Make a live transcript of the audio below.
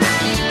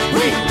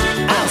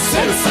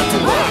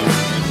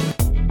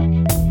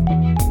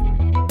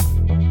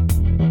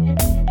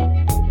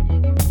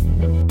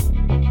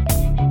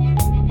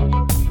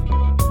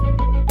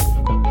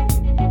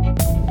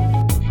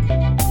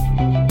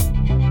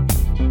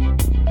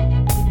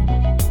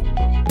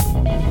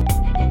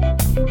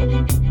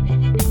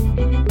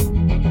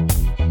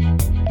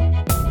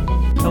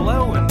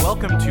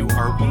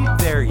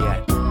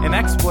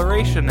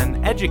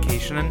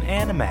education in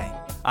anime.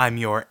 I'm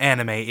your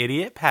anime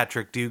idiot,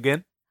 Patrick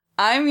Dugan.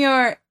 I'm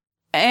your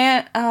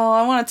I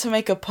wanted to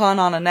make a pun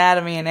on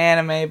anatomy and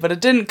anime, but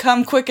it didn't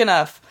come quick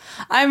enough.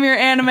 I'm your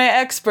anime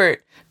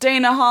expert,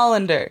 Dana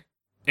Hollander.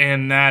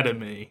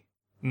 Anatomy.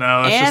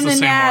 No, that's just the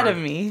same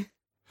anatomy. word.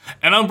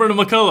 And I'm Brendan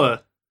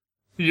McCullough,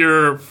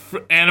 your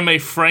anime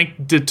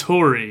Frank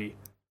Dettori.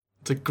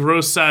 It's a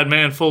gross, sad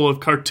man full of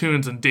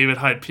cartoons and David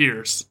Hyde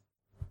Pierce.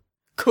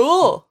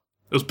 Cool.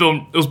 It was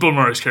Bill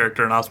Murray's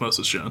character in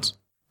Osmosis Jones.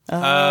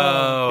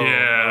 Oh,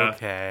 yeah.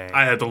 Okay.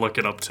 I had to look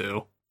it up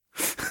too.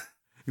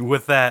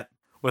 With that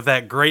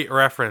great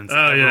reference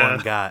everyone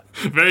got.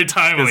 Very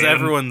timely. Because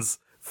everyone's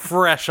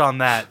fresh on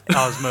that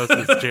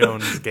Osmosis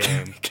Jones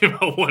game. Came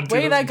out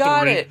Wait, I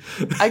got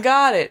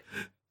it.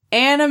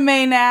 Anime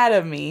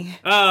anatomy.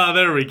 Ah,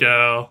 there we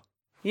go.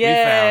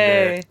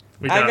 Yay.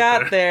 We found it. I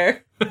got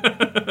there.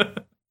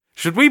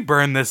 Should we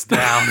burn this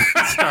down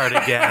and start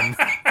again?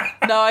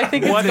 No, I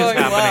think it's what going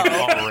is happening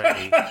well.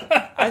 already?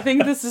 I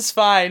think this is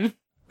fine.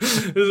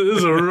 This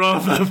is a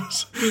rough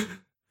episode.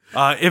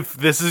 If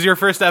this is your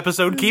first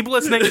episode, keep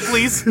listening,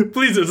 please.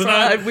 Please, it's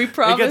not. We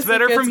promise it gets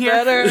better from here.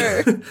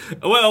 Better.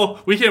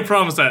 Well, we can't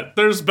promise that.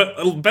 There's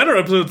better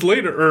episodes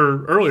later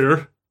or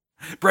earlier.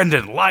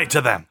 Brendan, lie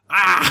to them.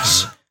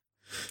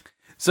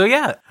 So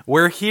yeah,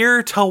 we're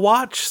here to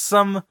watch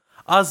some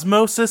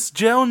Osmosis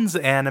Jones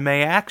anime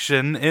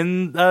action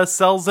in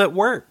Cells at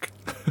Work.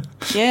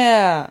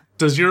 Yeah.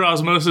 Does your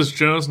Osmosis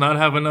Jones not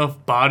have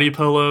enough body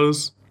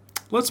pillows?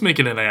 Let's make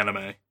it an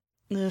anime.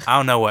 Ugh. I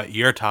don't know what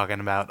you're talking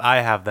about.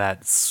 I have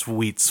that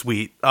sweet,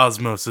 sweet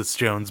Osmosis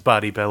Jones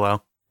body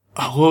pillow.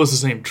 Oh, what was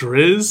his name?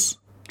 Drex?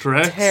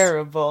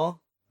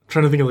 Terrible. I'm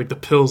trying to think of like the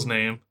pill's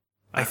name.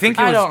 I think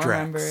it was I don't Drex.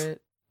 remember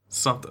it.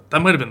 Something.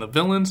 That might have been the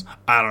villains?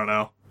 I don't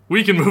know.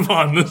 We can move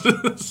on. This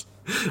is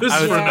I was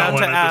for no about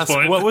one to at this ask,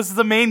 point. what was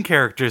the main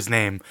character's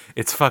name?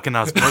 It's fucking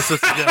Osmosis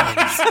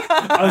Jones.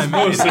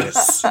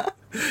 Osmosis.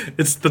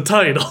 It's the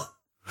title.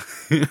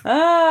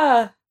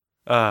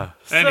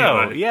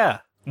 So, yeah.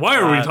 Why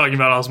are we talking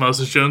about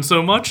Osmosis Jones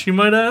so much, you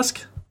might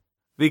ask?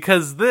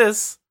 Because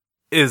this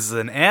is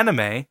an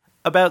anime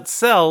about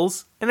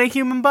cells in a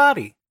human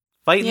body,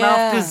 fighting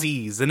off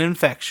disease and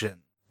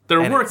infection.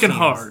 They're And working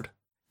hard.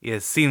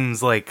 It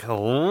seems like a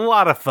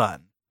lot of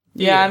fun.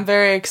 Yeah, I'm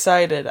very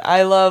excited.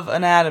 I love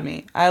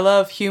anatomy. I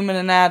love human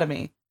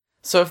anatomy.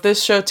 So if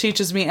this show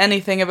teaches me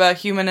anything about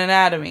human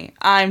anatomy,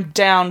 I'm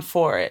down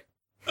for it.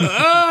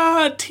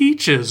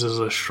 Teaches is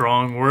a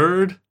strong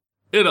word.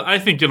 I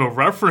think it'll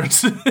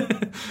reference.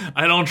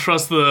 I don't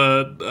trust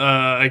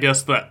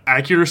the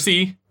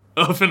accuracy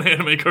of an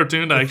anime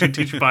cartoon to actually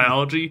teach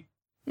biology.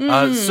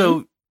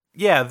 So,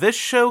 yeah, this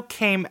show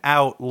came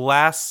out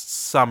last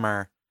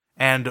summer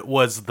and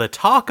was the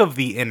talk of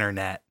the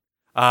internet.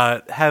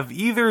 Have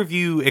either of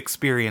you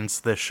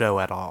experienced this show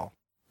at all?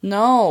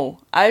 No,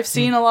 I've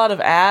seen a lot of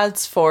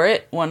ads for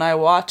it when I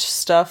watch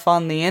stuff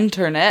on the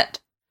internet,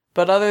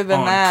 but other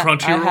than that,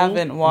 I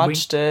haven't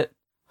watched it.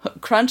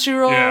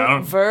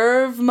 Crunchyroll,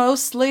 Verve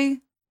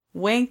mostly,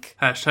 Wink.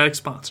 Hashtag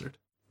sponsored.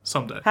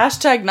 Someday.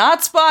 Hashtag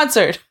not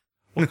sponsored.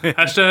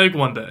 Hashtag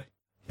one day.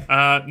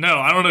 No,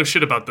 I don't know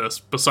shit about this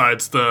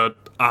besides the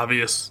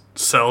obvious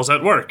Cells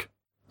at Work.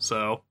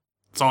 So,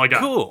 that's all I got.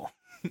 Cool.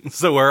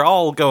 So we're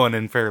all going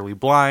in fairly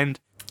blind.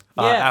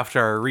 Yeah. After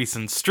our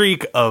recent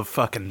streak of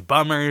fucking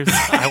bummers,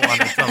 I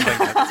wanted something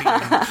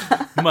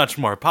that seemed much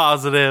more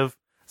positive.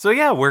 So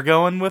yeah, we're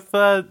going with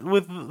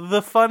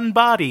the fun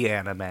body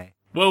anime.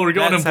 Well, we're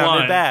going in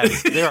blind. Bad.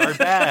 There are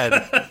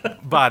bad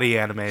body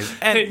animes,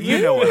 and you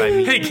know what I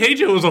mean. Hey,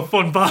 Keijo was a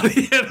fun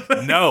body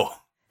anime. No.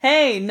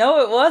 Hey,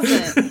 no, it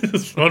wasn't.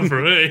 It's fun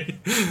for me.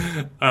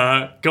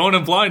 Going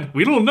in blind,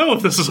 we don't know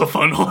if this is a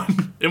fun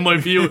one. It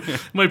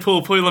might pull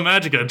a Play La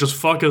Magica and just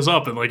fuck us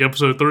up in like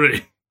episode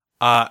 3.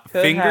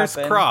 Fingers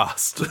happen.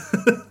 crossed.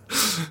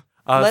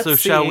 Let's so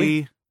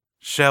see.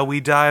 shall we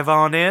dive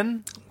on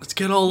in? Let's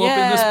get all up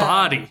in this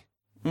body.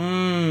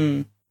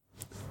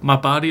 My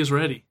body is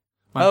ready.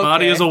 My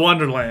body is a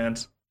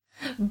wonderland.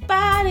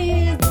 Body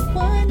is a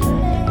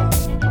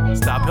wonderland.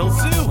 Stop Hill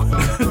Sue.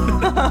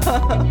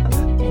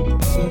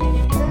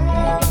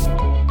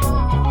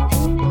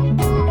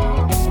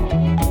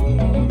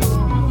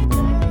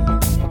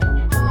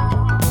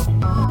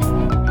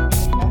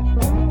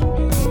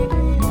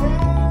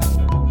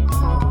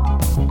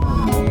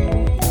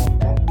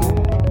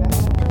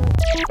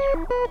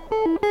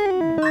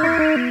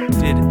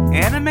 Did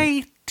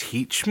anime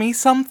teach me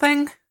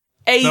something?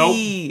 Hey.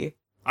 Nope.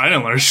 I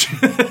didn't learn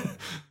shit.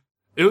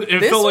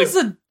 It This felt was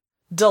a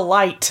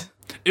delight.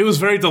 It was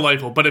very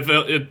delightful, but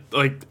it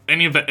like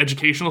any of the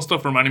educational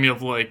stuff reminded me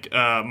of like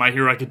My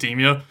Hero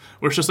Academia,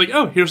 where it's just like,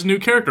 oh, here's a new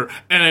character,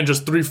 and then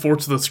just 3/4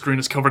 of the screen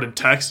is covered in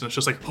text, and it's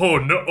just like, oh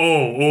no,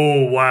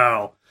 oh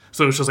wow.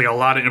 So it's just like a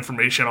lot of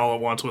information all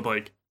at once with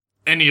like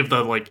any of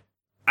the like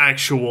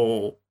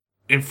actual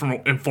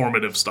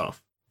informative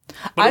stuff.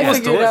 But I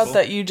figured out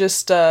that you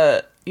just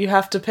you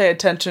have to pay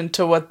attention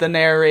to what the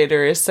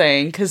narrator is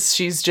saying, because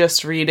she's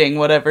just reading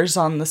whatever's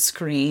on the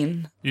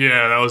screen.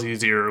 Yeah, that was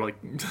easier. Like,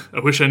 I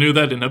wish I knew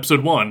that in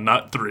episode 1,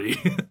 not 3.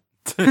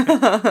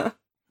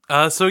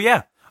 So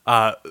yeah,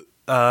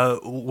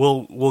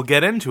 we'll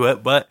get into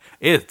it, but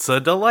it's a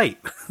delight.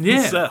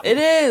 Yeah, it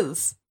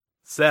is.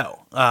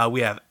 So,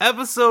 we have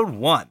episode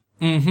 1.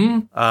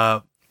 Mm-hmm.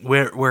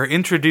 We're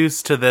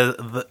introduced to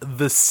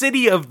the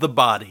city of the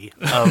body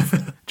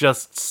of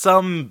just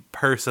some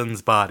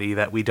person's body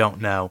that we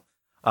don't know.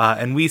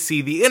 And we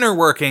see the inner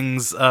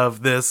workings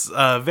of this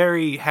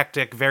very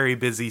hectic, very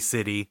busy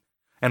city.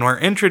 And we're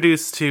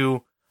introduced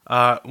to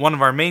one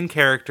of our main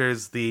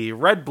characters, the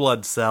red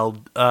blood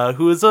cell,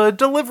 who is a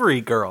delivery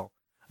girl,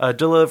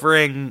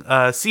 delivering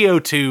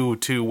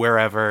CO2 to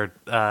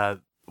wherever,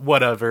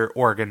 whatever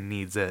organ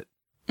needs it.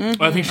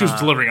 Mm-hmm. I think she was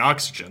delivering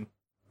oxygen,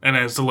 and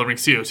is delivering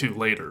CO2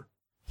 later.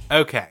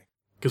 Okay.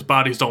 Because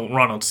bodies don't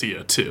run on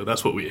CO2.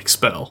 That's what we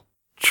expel.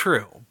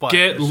 True. But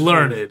get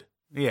learned.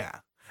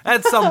 Yeah.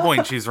 At some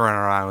point, she's running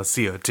around with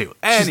CO2.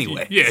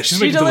 Anyway.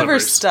 She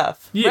delivers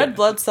stuff. Yeah. Red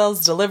blood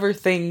cells deliver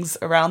things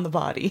around the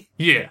body.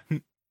 Yeah.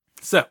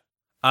 So,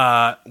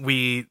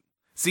 we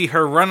see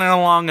her running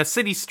along a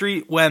city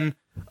street when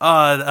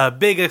a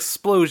big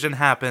explosion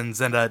happens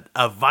and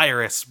a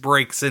virus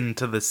breaks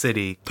into the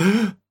city.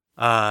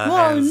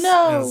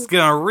 No! It's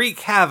gonna wreak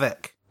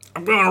havoc.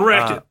 I'm gonna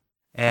wreck it.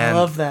 And, I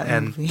love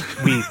that movie.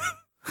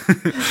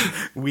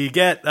 we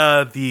get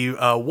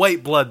the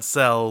white blood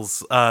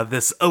cells,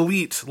 this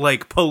elite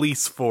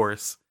police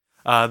force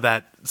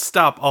that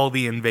stop all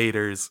the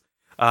invaders.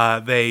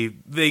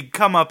 They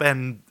come up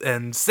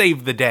and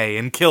save the day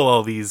and kill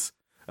all these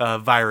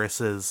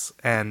viruses,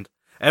 and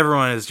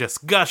everyone is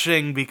just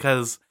gushing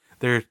because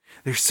they're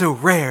so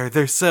rare,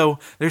 they're so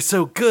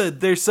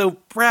good, they're so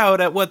proud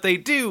at what they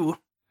do.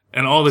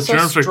 And all the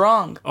germs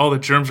strong. All the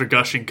germs are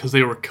gushing because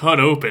they were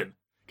cut open.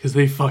 Because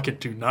they fucking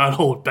do not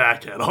hold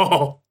back at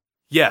all.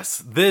 Yes,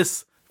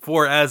 this,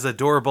 for as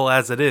adorable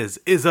as it is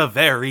a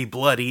very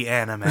bloody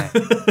anime.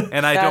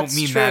 And I don't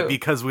mean that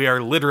because we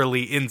are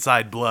literally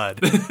inside blood.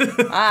 But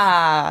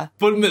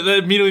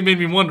that immediately made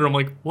me wonder, I'm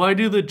like, why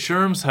do the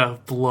germs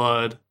have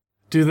blood?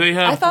 Do they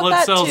have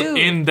blood cells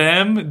in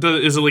them?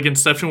 Is it like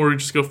Inception where we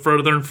just go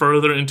further and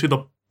further into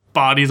the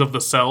bodies of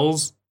the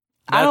cells?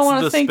 I don't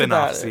want to think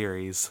about it. That's the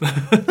spin-off series.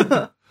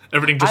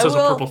 Everything just has a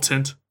purple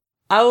tint.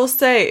 I will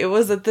say it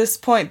was at this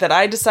point that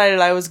I decided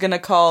I was going to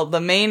call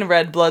the main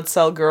red blood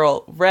cell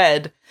girl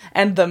Red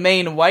and the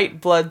main white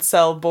blood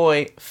cell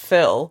boy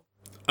Phil.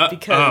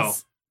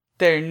 Because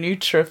they're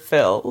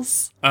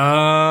neutrophils. So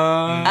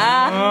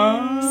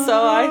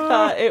I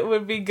thought it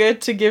would be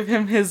good to give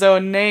him his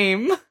own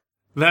name.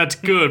 That's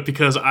good,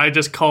 because I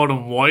just called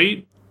him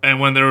white, and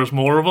when there was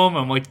more of them,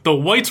 I'm like, the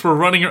whites were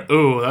running...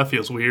 Oh, that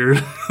feels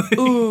weird.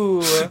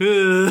 Ooh.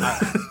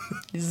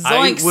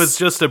 I was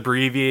just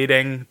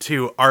abbreviating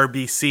to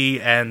RBC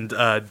and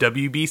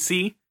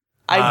WBC.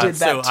 I did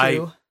that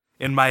too.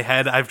 In my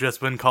head, I've just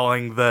been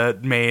calling the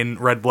main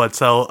red blood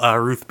cell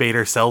Ruth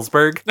Bader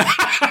Salzberg.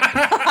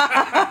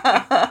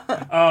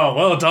 Oh,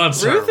 well done,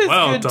 sir. Ruth is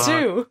well good done.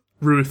 Too.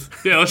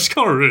 Ruth. Yeah, let's just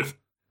call her Ruth.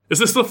 Is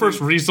this the first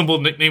reasonable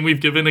nickname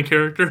we've given a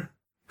character?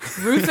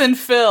 Ruth and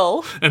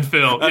Phil. And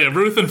Phil. Yeah,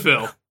 Ruth and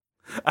Phil.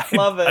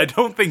 Love it. I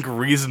don't think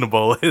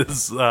reasonable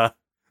is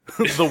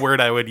the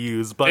word I would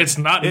use, but it's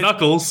not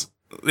Knuckles.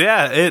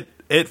 Yeah,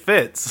 it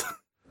fits.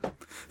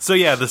 So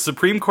yeah, the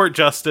Supreme Court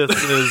Justice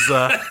is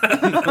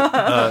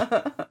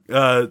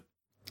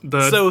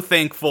so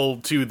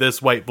thankful to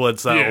this white blood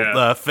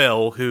cell,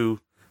 Phil,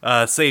 who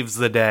saves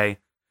the day,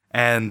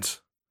 and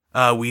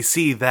we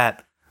see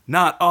that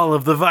not all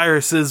of the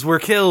viruses were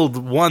killed.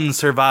 One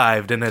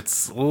survived, and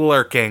it's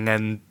lurking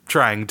and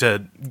trying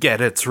to get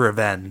its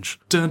revenge.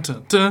 Dun,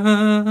 dun,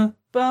 dun.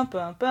 Bum,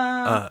 bum,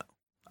 bum.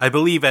 I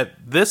believe at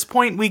this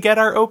point we get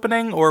our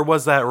opening, or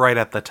was that right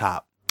at the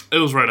top? It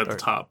was right at the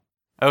top.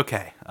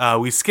 Okay,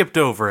 we skipped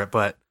over it,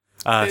 but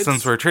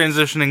since we're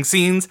transitioning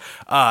scenes,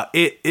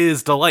 it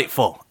is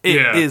delightful.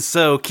 It is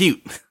so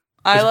cute.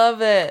 I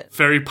love it.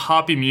 Very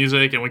poppy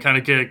music, and we kind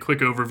of get a quick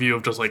overview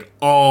of just like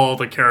all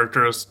the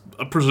characters,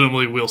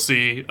 presumably we'll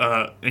see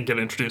and get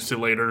introduced to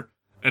later,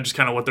 and just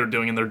kind of what they're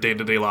doing in their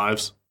day-to-day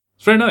lives.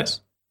 It's very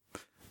nice.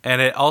 And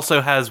it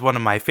also has one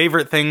of my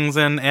favorite things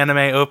in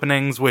anime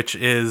openings, which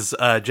is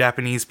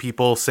Japanese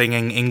people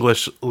singing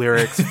English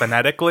lyrics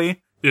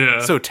phonetically. Yeah.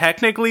 So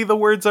technically the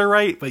words are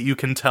right, but you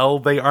can tell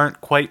they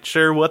aren't quite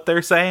sure what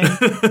they're saying.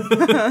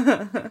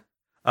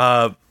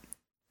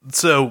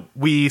 So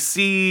we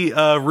see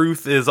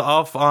Ruth is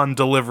off on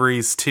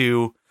deliveries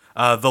to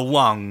the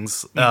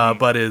lungs,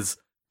 but is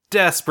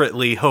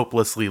desperately,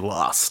 hopelessly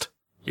lost.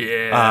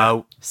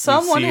 Yeah.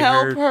 Someone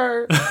help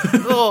her.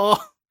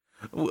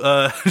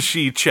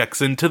 She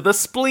checks into the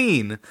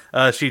spleen.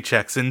 She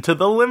checks into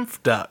the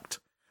lymph duct.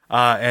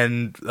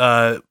 And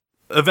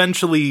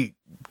eventually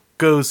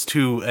goes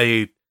to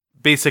a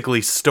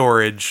basically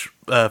storage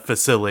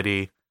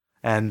facility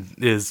and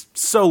is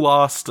so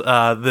lost.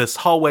 This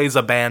hallway's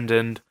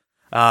abandoned,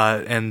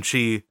 and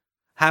she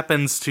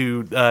happens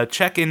to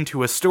check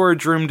into a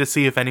storage room to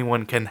see if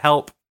anyone can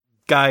help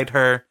guide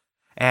her,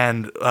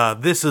 and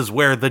this is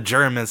where the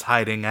germ is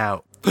hiding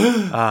out.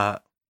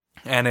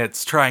 And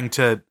it's trying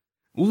to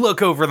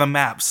look over the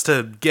maps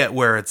to get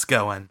where it's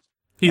going.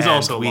 He's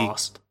also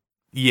lost.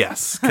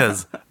 Yes,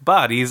 because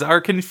bodies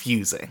are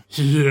confusing.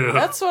 Yeah.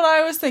 That's what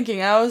I was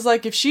thinking. I was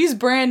like, if she's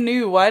brand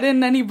new, why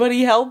didn't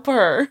anybody help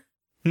her?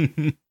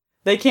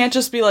 They can't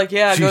just be like,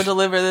 go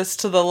deliver this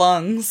to the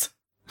lungs.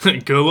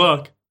 Good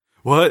luck.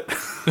 What?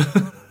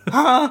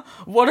 Huh?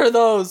 What are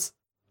those?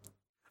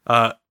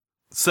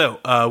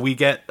 So we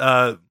get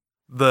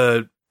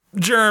the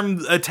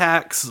germ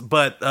attacks,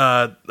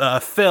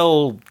 but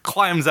Phil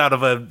climbs out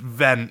of a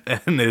vent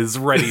and is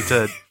ready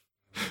to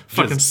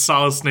fucking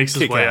Solid Snakes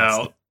his way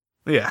out.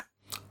 Yeah.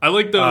 I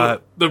like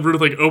the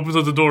Ruth like opens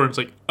up the door and it's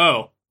like,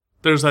 oh,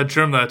 there's that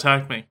germ that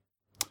attacked me.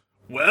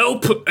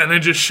 Welp, and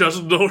then just shuts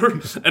the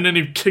door, and then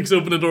he kicks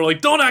open the door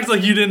like, don't act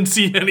like you didn't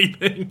see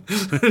anything.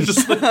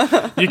 Just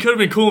like, you could have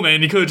been cool,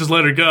 man. You could have just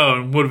let her go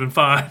and would have been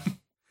fine.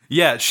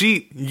 Yeah,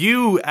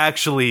 you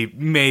actually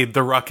made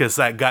the ruckus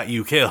that got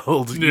you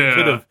killed. You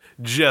could have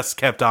just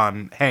kept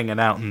on hanging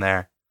out in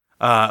there.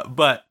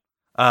 But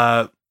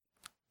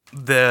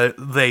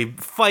they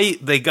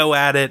fight, they go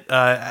at it,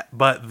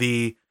 but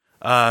the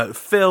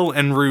Phil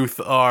and Ruth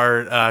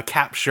are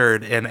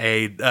captured in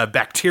a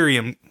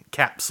bacterium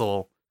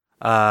capsule,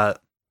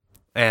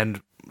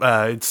 and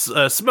it's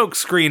a smoke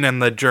screen,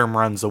 and the germ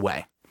runs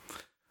away.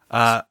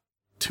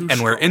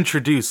 And we're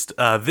introduced.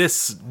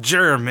 This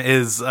germ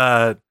is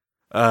let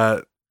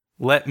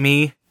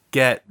me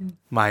get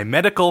my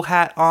medical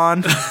hat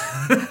on.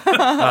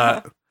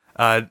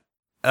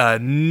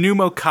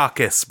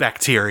 Pneumococcus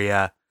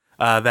bacteria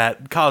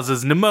that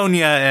causes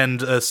pneumonia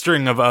and a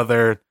string of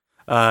other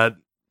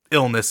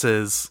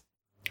illnesses.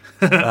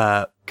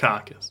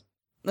 Coccus.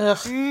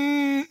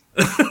 Ugh.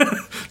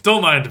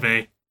 Don't mind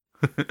me.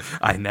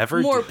 I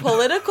never More did.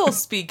 Political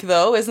speak,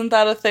 though. Isn't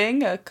that a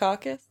thing? A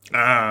caucus?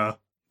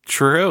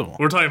 True.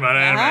 We're talking about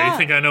anime. You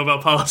think I know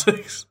about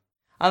politics?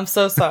 I'm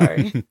so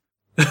sorry.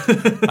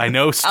 I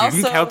know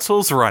student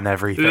councils run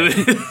everything.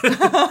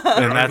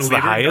 And that's the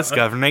highest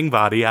governing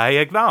body I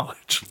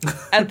acknowledge.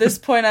 At this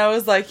point, I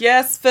was like,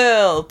 yes,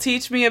 Phil,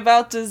 teach me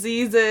about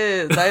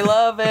diseases. I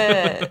love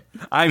it.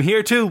 I'm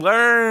here to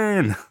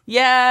learn.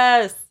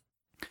 Yes.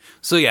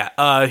 So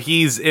yeah,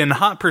 he's in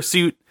hot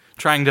pursuit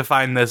trying to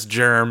find this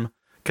germ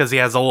because he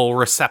has a little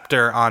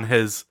receptor on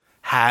his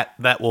hat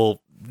that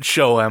will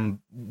show him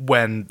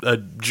when a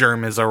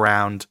germ is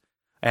around.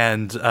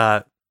 And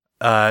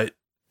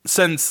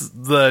since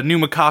the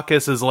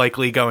pneumococcus is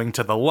likely going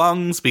to the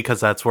lungs because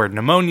that's where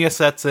pneumonia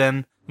sets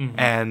in,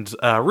 and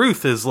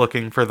Ruth is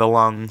looking for the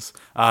lungs,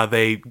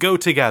 they go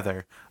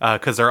together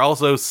because they're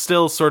also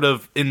still sort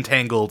of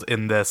entangled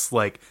in this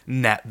like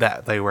net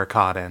that they were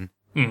caught in.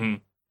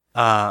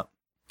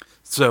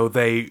 So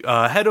they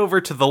head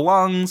over to the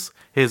lungs.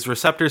 His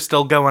receptor's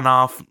still going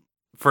off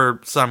for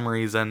some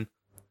reason.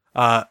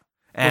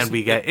 And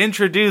we get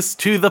introduced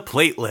to the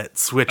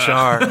platelets, which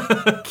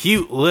are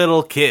cute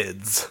little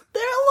kids.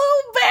 They're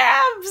little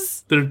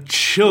babs. They're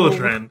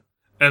children.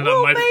 And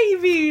little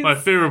babies. My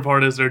favorite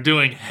part is they're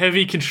doing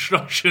heavy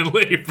construction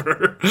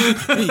labor.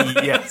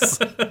 Yes.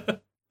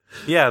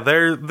 Yeah,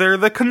 they're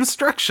the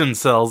construction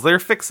cells. They're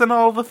fixing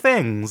all the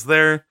things.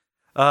 They're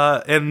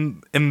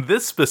in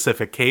this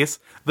specific case,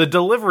 the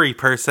delivery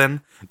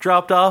person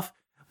dropped off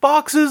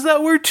boxes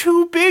that were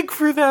too big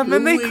for them,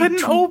 and they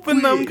couldn't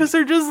open them because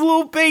they're just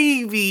little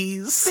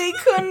babies. They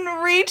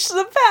couldn't reach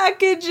the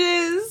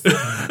packages.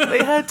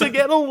 They had to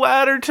get a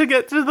ladder to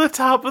get to the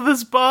top of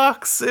this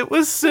box. It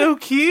was so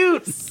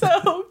cute.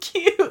 So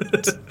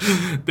cute.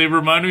 They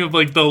remind me of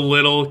like the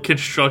little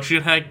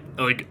construction hack,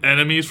 like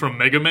enemies from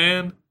Mega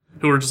Man,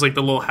 who are just like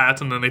the little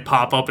hats and then they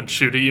pop up and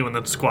shoot at you and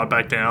then squat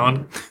back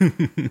down.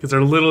 Because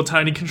they're little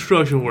tiny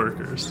construction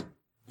workers.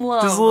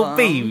 Just little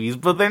babies,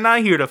 but they're not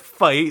here to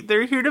fight.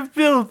 They're here to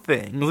build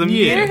things and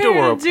be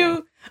adorable. They're here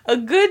to do a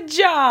good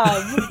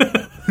job.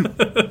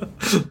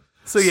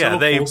 So yeah,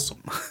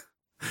 wholesome.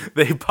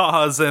 they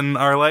pause and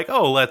are like,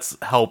 oh, let's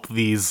help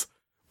these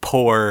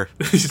poor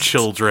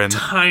children.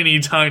 Tiny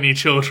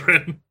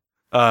children.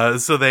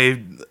 So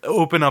they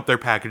open up their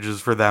packages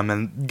for them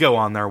and go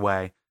on their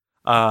way.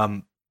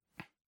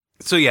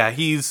 So yeah,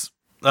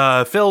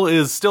 Phil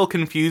is still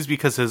confused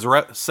because his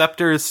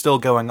receptor is still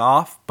going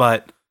off,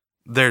 but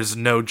there's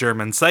no germ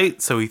in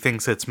sight, so he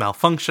thinks it's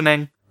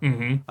malfunctioning.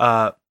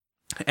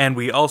 And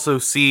we also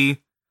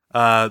see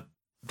as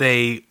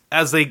they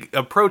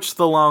approach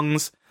the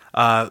lungs,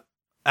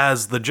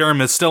 as the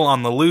germ is still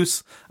on the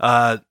loose,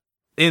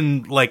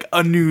 in like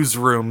a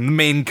newsroom, the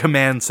main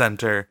command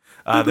center,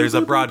 there's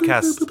a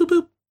broadcast.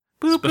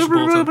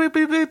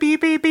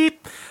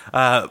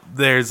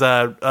 There's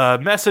a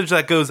message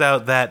that goes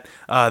out that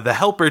the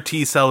helper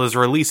T cell is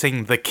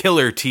releasing the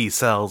killer T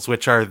cells,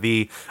 which are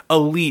the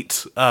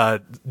elite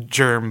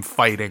germ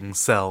fighting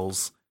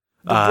cells.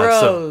 The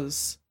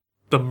bros.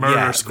 The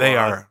murder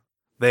squad.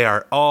 They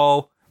are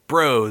all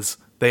bros.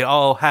 They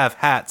all have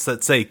hats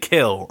that say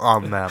kill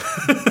on them.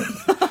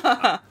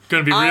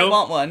 Gonna be real? I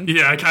want one.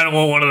 Yeah, I kind of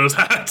want one of those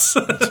hats.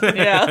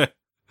 Yeah.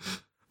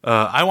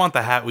 I want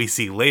the hat we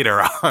see later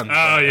on.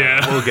 Oh,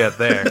 yeah. We'll get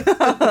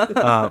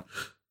there.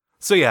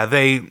 So yeah,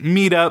 they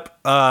meet up,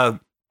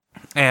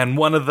 and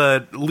one of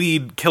the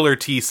lead killer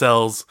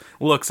T-cells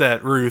looks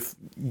at Ruth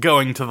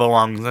going to the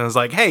lungs and is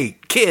like, hey,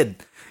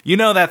 kid, you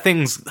know that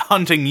thing's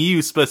hunting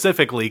you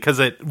specifically because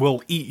it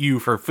will eat you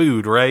for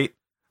food, right?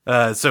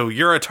 So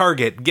you're a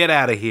target. Get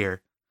out of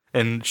here.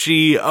 And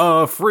she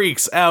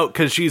freaks out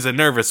because she's a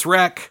nervous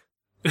wreck.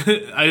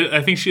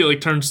 I think she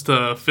turns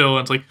to Phil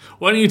and it's like,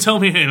 why didn't you tell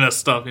me any of that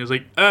stuff? And he's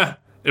like,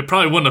 it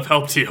probably wouldn't have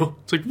helped you.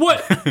 It's like,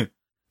 what?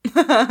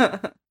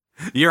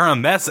 You're a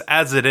mess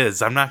as it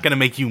is. I'm not going to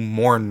make you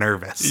more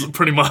nervous.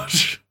 Pretty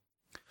much.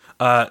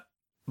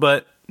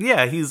 But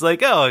yeah, he's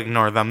like, oh,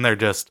 ignore them. They're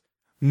just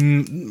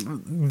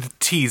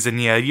teasing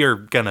you. You're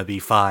going to be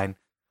fine.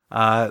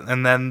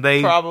 And then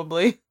they...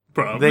 Probably,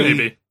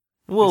 maybe.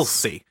 We'll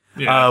see.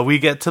 Yeah. We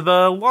get to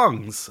the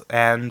lungs,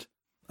 and...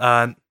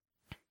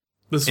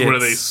 this is where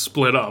they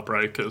split up,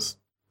 right? Because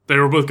they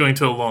were both going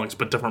to the lungs,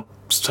 but different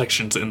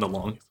sections in the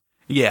lungs.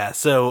 Yeah,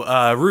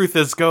 so Ruth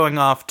is going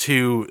off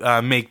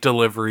to make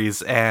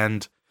deliveries,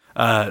 and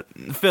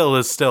Phil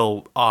is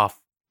still off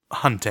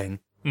hunting.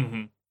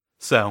 Mm-hmm.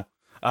 So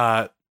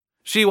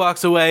she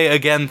walks away,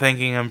 again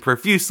thanking him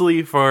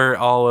profusely for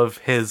all of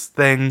his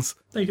things.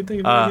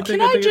 Can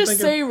I just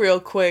say real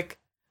quick,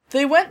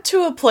 they went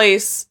to a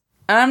place,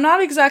 and I'm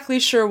not exactly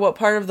sure what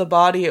part of the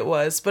body it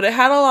was, but it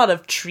had a lot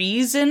of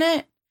trees in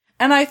it.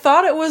 And I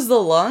thought it was the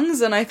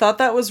lungs, and I thought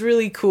that was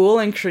really cool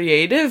and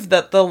creative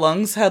that the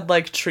lungs had,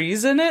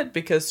 trees in it,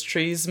 because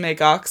trees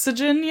make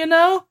oxygen, you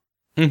know?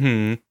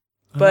 Mm-hmm.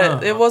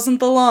 But it wasn't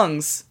the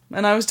lungs,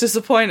 and I was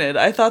disappointed.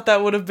 I thought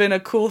that would have been a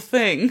cool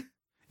thing.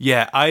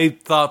 Yeah, I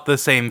thought the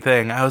same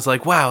thing. I was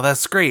like, wow,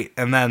 that's great.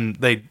 And then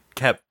they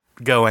kept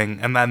going,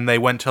 and then they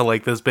went to,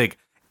 this big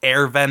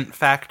air vent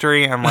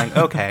factory. I'm like,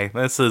 okay,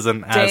 this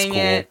isn't as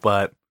cool,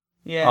 but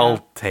yeah.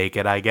 I'll take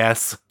it, I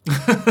guess.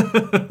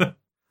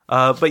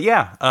 But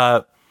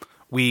yeah,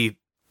 we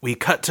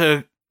cut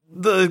to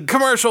the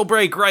commercial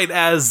break right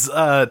as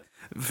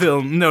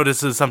Phil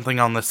notices something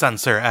on the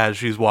sensor as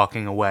she's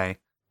walking away.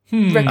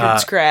 Record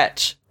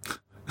scratch.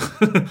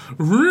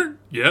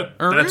 Yep,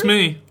 that's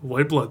me.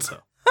 White blood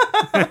cell.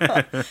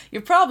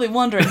 You're probably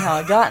wondering how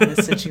I got in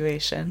this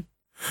situation.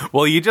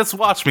 Well, you just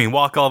watched me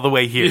walk all the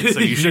way here, so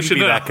you shouldn't be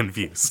that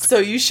confused. So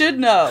you should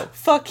know.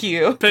 Fuck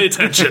you. Pay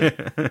attention.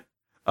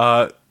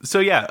 So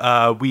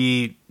yeah,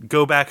 we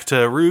go back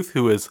to Ruth,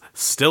 who is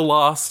still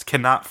lost,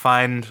 cannot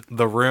find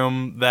the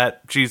room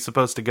that she's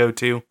supposed to go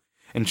to,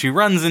 and she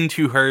runs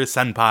into her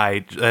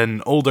senpai,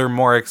 an older,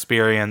 more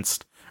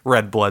experienced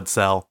red blood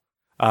cell,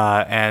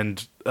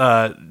 and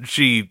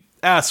she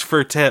asks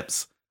for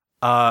tips,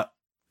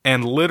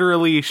 and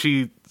literally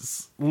she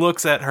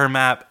looks at her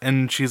map,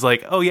 and she's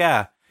like, oh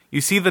yeah,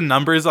 you see the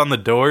numbers on the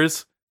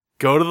doors?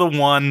 Go to the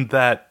one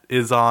that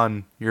is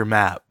on your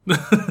map.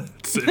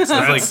 It's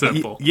that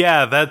simple.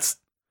 Yeah, that's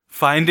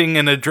finding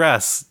an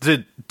address.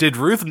 Did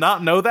Ruth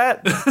not know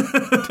that?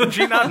 Did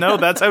she not know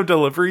that's how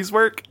deliveries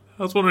work?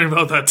 I was wondering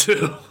about that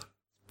too.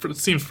 It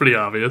seems pretty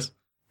obvious.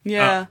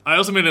 Yeah. I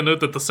also made a note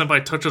that the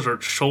senpai touches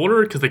her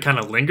shoulder because they kind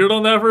of lingered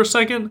on that for a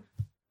second.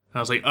 And I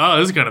was like, oh,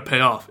 this is going to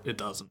pay off. It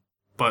doesn't.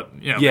 But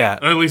yeah,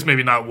 at least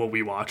maybe not what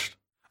we watched.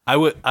 I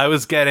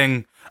was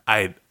getting...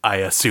 I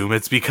assume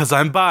it's because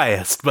I'm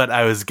biased, but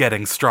I was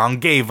getting strong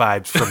gay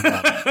vibes from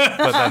them.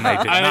 But then they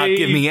did not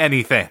give me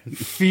anything.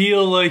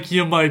 Feel like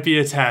you might be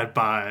a tad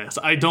biased.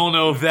 I don't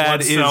know if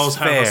that blood cells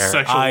fair. Have a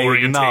sexual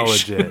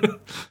orientation. Acknowledge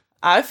it.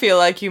 I feel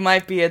like you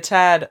might be a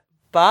tad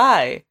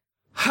bi.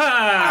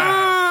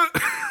 Ha!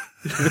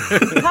 You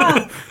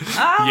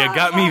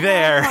got me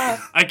there.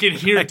 I can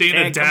hear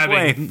Dana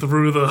dabbing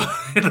through the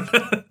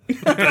internet.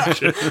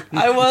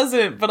 I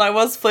wasn't, but I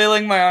was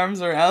flailing my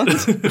arms around.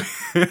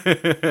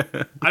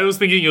 I was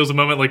thinking it was a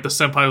moment the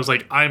senpai was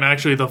like, I'm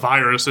actually the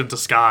virus in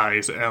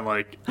disguise,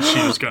 and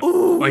she was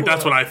gonna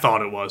that's what I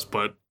thought it was,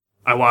 but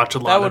I watched a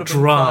lot of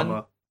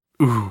drama.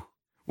 Ooh.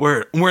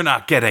 We're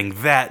not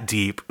getting that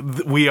deep.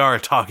 We are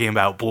talking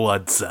about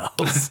blood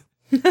cells.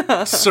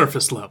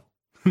 Surface level.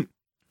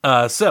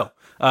 So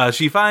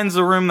she finds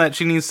the room that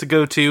she needs to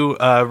go to,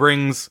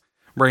 brings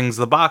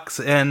the box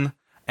in,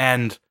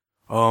 and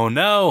oh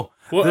no,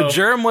 the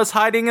germ was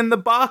hiding in the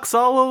box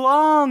all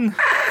along. No!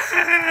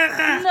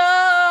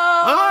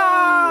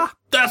 Ah!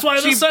 That's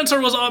why the sensor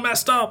was all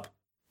messed up.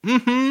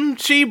 Mm-hmm.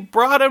 She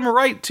brought him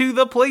right to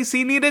the place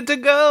he needed to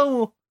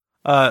go.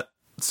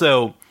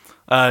 So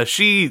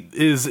she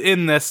is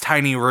in this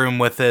tiny room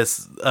with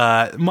this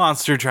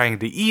monster trying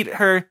to eat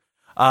her.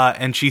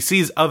 And she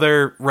sees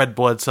other red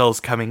blood cells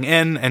coming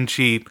in, and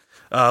she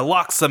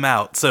locks them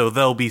out, so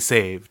they'll be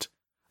saved.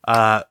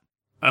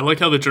 I like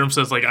how the germ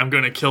says, I'm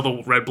going to kill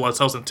the red blood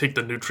cells and take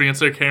the nutrients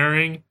they're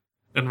carrying.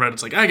 And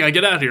Red's like, I gotta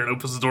get out of here, and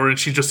opens the door, and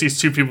she just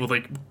sees two people,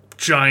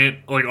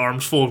 giant, like,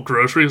 arms full of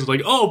groceries. It's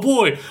like, oh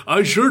boy,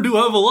 I sure do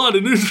have a lot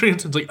of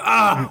nutrients. It's like,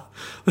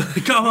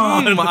 come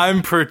on.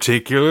 I'm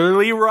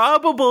particularly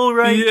robbable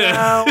right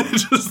now.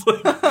 Just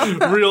like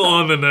real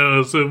on the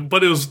nose.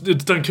 But it's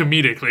done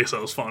comedically,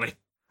 so it's funny.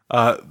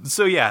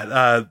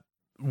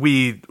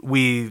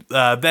 We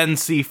then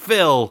see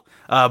Phil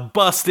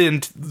bust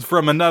in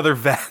from another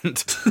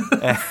vent.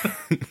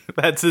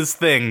 That's his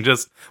thing,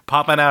 just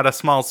popping out of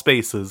small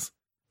spaces.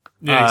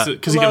 Yeah,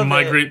 because he can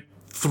migrate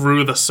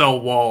through the cell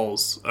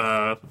walls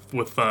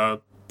with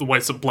the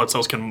white blood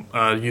cells can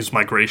use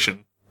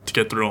migration to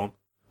get through them.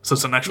 So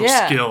it's an actual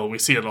skill. We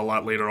see it a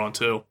lot later on,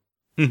 too.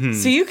 Mm-hmm.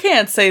 So you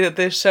can't say that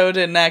this show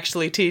didn't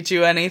actually teach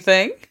you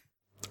anything.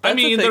 I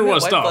mean, there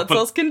was stuff. White blood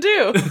cells can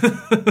do.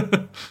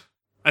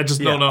 I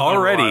just don't know.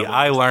 Already,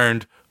 I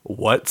learned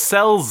what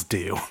cells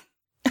do.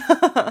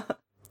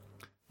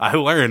 I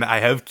learned I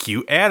have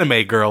cute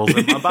anime girls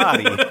in my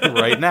body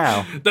right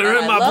now. They're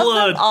in my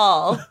blood. Them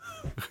all.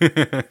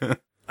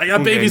 I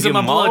got babies in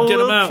my blood. Get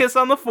them out. Kiss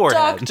on the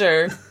forehead.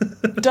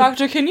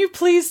 Doctor, can you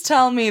please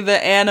tell me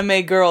the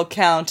anime girl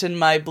count in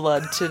my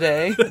blood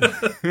today?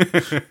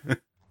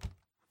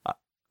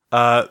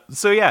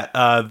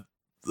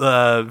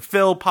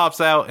 Phil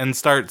pops out and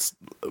starts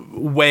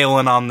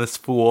wailing on this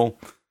fool.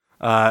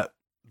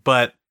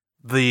 But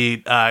the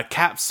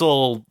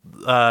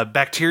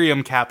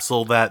bacterium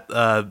capsule that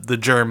the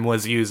germ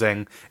was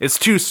using is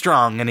too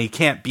strong and he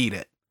can't beat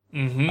it.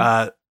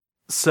 Mm-hmm.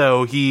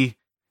 So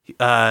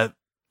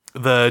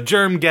the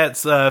germ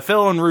gets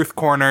Phil and Ruth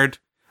cornered,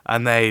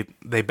 and they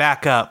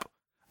back up.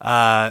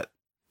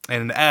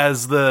 And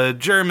as the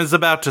germ is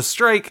about to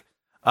strike,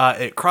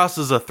 it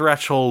crosses a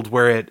threshold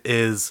where it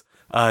is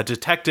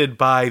detected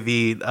by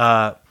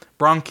the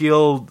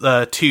bronchial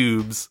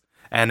tubes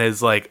and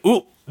is like,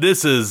 "Ooh,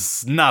 this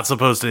is not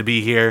supposed to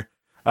be here.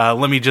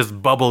 Let me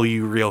just bubble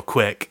you real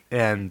quick,"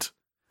 and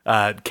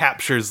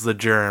captures the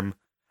germ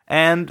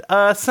and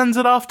sends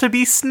it off to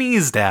be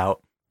sneezed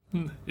out.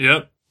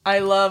 Yep. I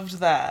loved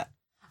that.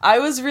 I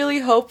was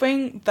really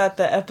hoping that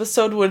the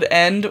episode would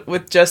end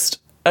with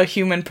just a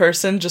human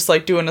person just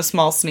like doing a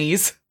small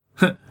sneeze.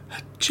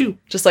 Achoo.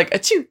 Just like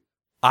achoo.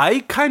 I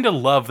kind of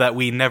love that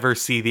we never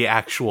see the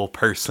actual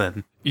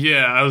person.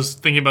 Yeah, I was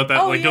thinking about that.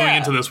 Going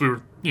into this, we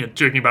were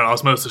joking about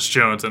Osmosis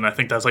Jones, and I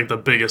think that's like the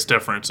biggest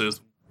difference is,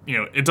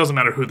 it doesn't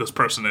matter who this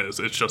person is,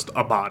 it's just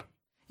a body.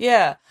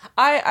 Yeah,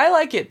 I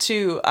like it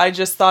too. I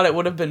just thought it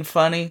would have been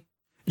funny.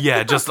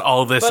 Yeah, just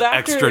all this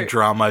extra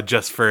drama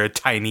just for a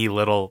tiny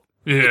little...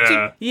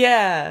 Yeah.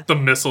 Yeah. The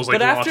missiles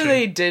But after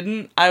they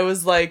didn't, I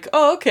was like,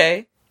 oh,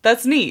 okay,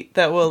 that's neat.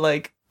 That will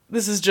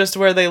this is just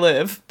where they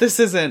live. This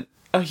isn't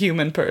a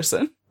human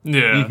person.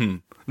 Yeah. Mm-hmm.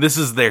 This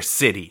is their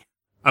city.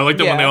 I like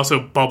that when they also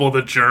bubble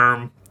the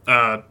germ,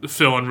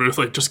 Phil and Ruth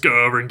just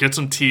go over and get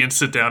some tea and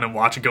sit down and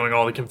watch it going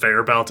all the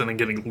conveyor belt and then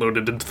getting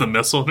loaded into the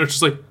missile. And they're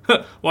just like,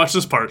 watch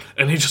this part.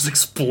 And he just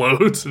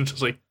explodes and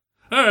just like,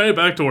 all right,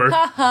 back to work.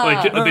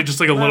 They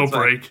just a little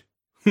break.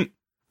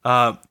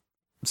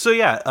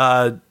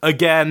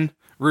 Again,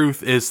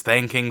 Ruth is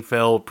thanking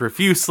Phil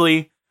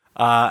profusely,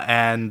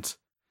 and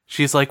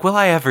she's like, will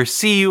I ever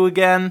see you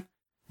again?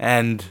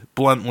 And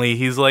bluntly,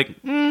 he's like,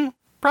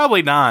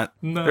 probably not.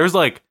 No. There's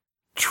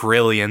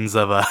trillions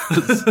of us.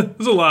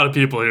 There's a lot of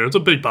people here. It's a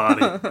big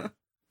body.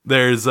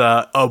 There's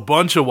a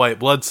bunch of white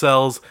blood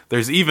cells.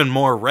 There's even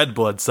more red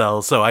blood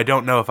cells, so I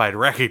don't know if I'd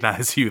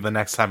recognize you the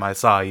next time I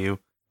saw you.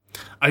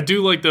 I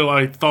do like, though,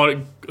 I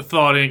thought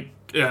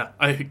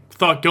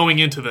going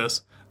into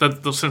this,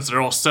 that since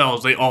they're all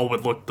cells, they all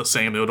would look the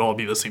same. It would all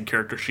be the same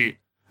character sheet.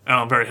 And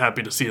I'm very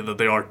happy to see that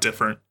they are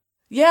different.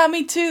 Yeah,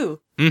 me too.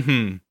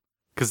 Mm-hmm.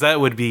 Because that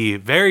would be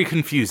very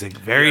confusing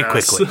very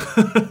quickly.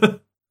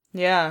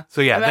 Yeah.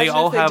 So yeah, imagine they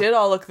all if they did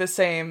all look the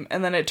same,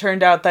 and then it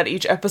turned out that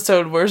each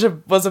episode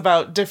was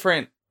about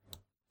different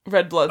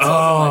red blood cells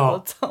and white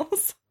blood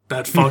cells.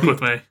 That fucked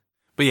with me.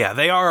 But yeah,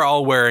 they are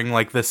all wearing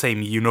the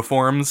same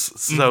uniforms,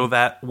 so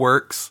that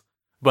works.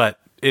 But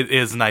it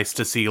is nice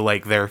to see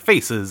their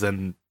faces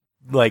and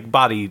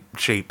body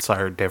shapes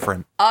are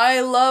different.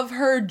 I love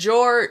her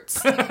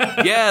jorts.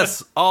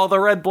 Yes, all the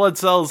red blood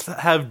cells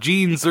have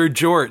jeans or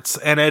jorts,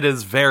 and it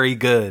is very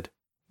good.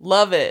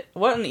 Love it.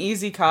 What an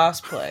easy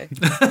cosplay.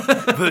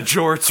 The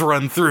jorts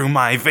run through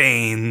my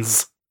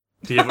veins.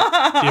 Do you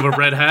have a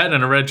red hat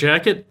and a red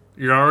jacket?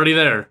 You're already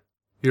there.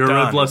 You're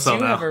a red blood cell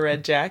now. You have a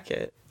red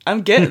jacket.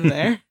 I'm getting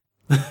there.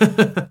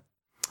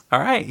 All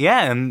right,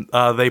 yeah, and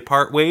they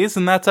part ways,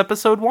 and that's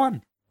episode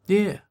 1.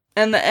 Yeah.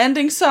 And the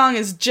ending song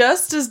is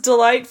just as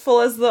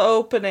delightful as the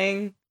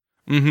opening.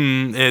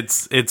 Mm-hmm.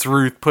 It's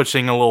Ruth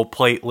pushing a little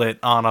platelet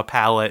on a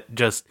pallet,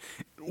 just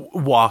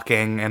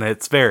walking, and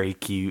it's very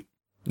cute.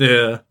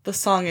 Yeah. The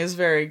song is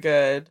very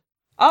good.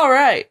 All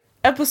right,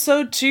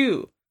 episode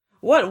 2.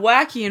 What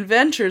wacky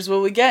adventures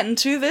will we get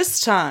into this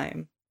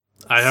time?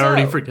 I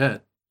already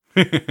forget.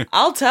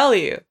 I'll tell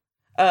you.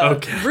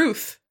 Okay.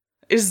 Ruth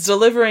is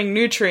delivering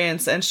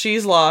nutrients and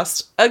she's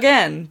lost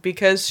again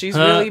because she's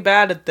really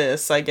bad at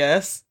this, I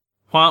guess.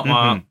 Wah,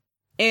 wah.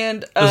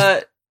 And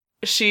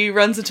she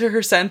runs into her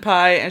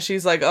senpai and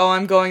she's like, oh,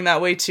 I'm going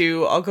that way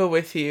too. I'll go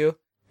with you.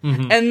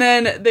 Mm-hmm. And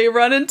then they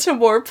run into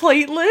more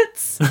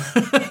platelets.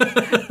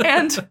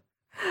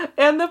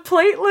 and the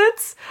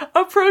platelets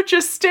approach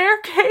a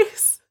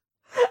staircase.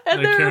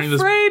 And they're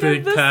afraid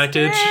of the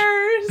package.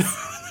 Stairs.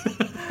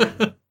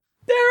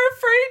 They're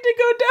afraid to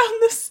go down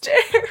the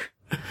stairs.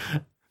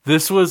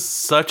 This was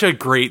such a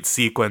great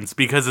sequence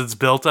because it's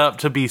built up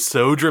to be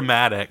so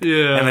dramatic.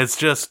 Yeah. And it's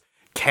just,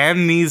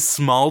 can these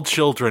small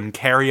children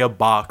carry a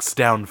box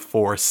down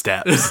 4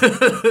 steps?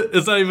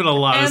 It's not even a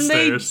lot of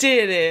stairs. And they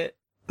did it.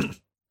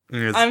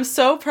 I'm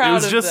so proud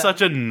of them. It was just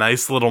such a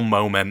nice little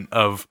moment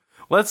of,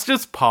 let's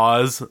just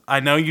pause.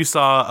 I know you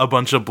saw a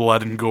bunch of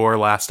blood and gore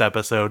last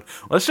episode.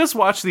 Let's just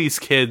watch these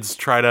kids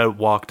try to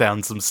walk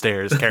down some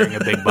stairs carrying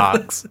a big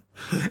box.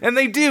 And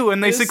they do,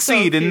 and they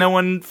succeed, and no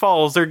one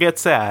falls or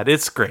gets sad.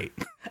 It's great.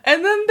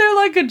 And then they're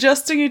like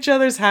adjusting each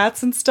other's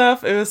hats and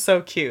stuff. It was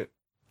so cute.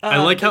 I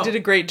like how they did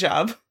a great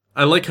job.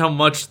 I like how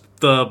much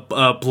the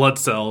blood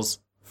cells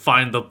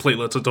find the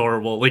platelets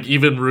adorable. Like,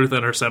 even Ruth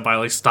and her senpai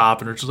like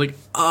stop and are just like,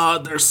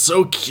 they're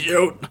so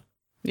cute.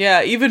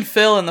 Yeah, even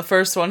Phil in the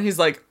first one, he's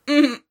like,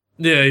 yeah,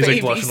 he's babies.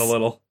 like blushing a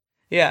little.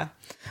 Yeah.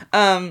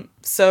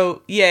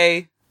 So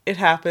yay, it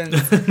happens.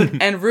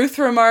 And Ruth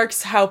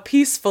remarks how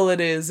peaceful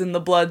it is in the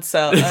blood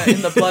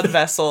in the blood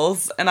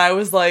vessels, and I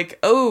was like,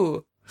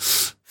 oh,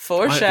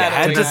 foreshadowing.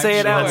 Had to say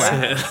it out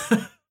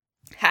loud.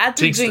 Had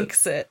to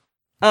jinx it.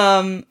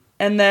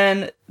 And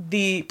then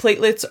the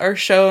platelets are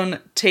shown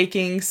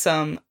taking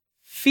some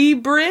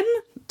fibrin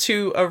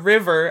to a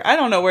river. I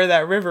don't know where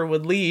that river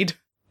would lead.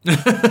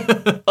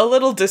 A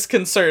little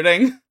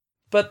disconcerting.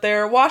 But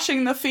they're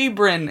washing the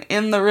fibrin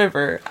in the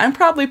river. I'm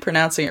probably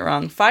pronouncing it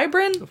wrong.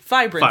 Fibrin?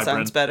 Fibrin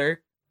sounds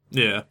better.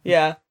 Yeah.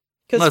 Yeah.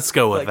 Let's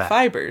go with that.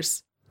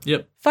 Fibers.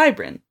 Yep.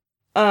 Fibrin.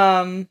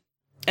 And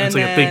it's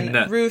then like a big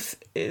net.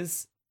 Ruth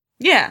is...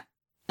 Yeah.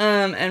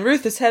 And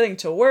Ruth is heading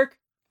to work.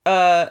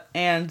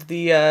 And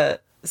the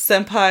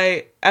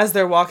senpai, as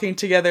they're walking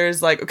together,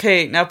 is like,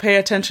 okay, now pay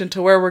attention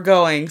to where we're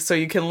going so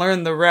you can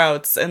learn the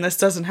routes, and this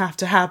doesn't have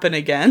to happen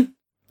again.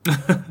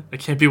 I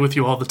can't be with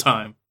you all the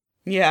time.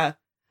 Yeah.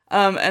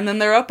 And then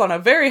they're up on a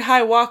very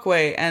high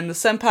walkway, and the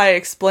senpai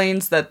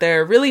explains that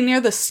they're really near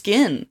the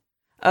skin.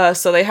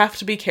 So they have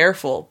to be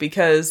careful,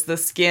 because the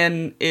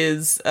skin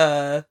is,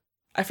 I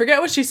forget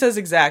what she says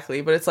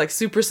exactly, but it's like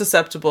super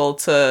susceptible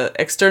to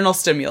external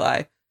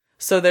stimuli.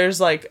 So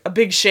there's like a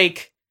big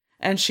shake,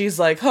 and she's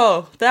like,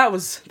 oh, that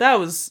was,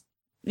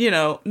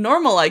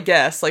 normal, I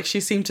guess. Like, she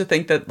seemed to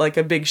think that like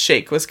a big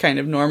shake was kind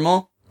of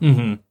normal.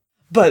 Mm-hmm.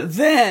 But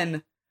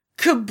then,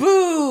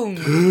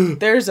 kaboom!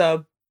 There's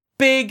a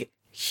big,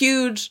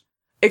 huge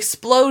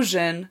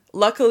explosion.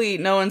 Luckily,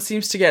 no one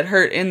seems to get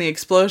hurt in the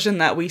explosion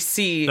that we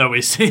see.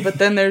 But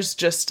then there's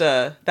just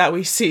a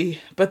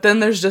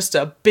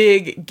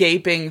big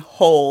gaping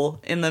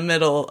hole in the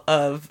middle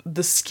of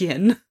the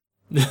skin.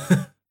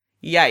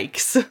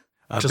 Yikes.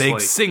 A big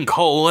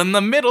sinkhole in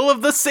the middle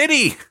of the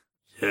city.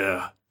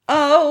 Yeah.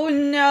 Oh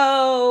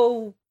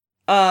no.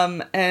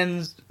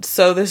 And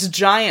so this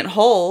giant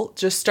hole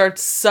just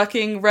starts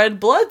sucking red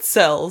blood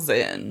cells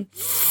in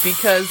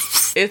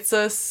because it's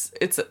a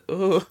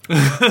ooh.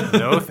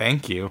 No,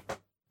 thank you.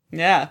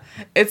 Yeah.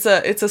 It's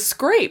a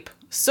scrape.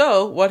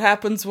 So what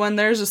happens when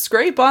there's a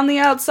scrape on the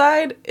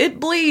outside? It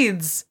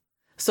bleeds.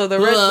 So the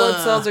red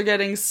blood cells are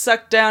getting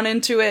sucked down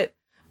into it.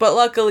 But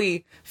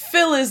luckily,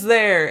 Phil is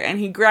there, and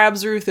he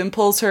grabs Ruth and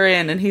pulls her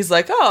in, and he's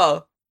like,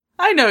 oh,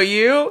 I know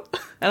you.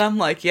 And I'm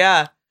like,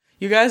 yeah,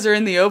 you guys are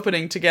in the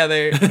opening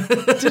together.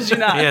 Did you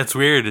not? Yeah, it's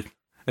weird.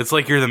 It's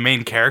like you're the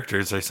main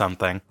characters or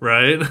something.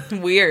 Right?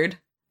 Weird.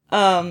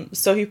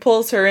 So he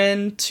pulls her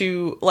in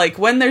to, like,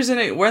 when there's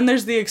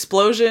the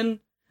explosion,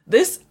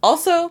 this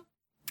also,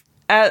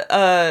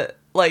 at,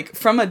 like,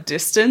 from a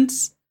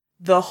distance,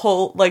 the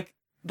whole, like,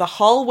 the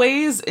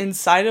hallways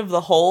inside of the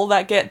hole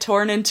that get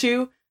torn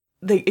into,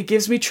 it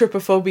gives me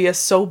trypophobia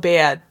so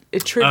bad.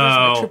 It triggers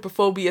my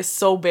trypophobia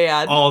so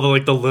bad. All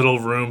the little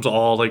rooms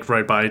all like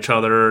right by each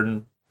other.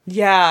 And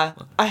yeah,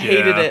 I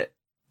hated it.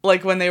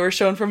 Like when they were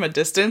shown from a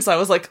distance, I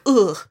was like,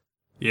 ugh.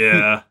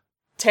 Yeah.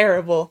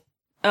 Terrible.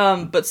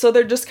 But so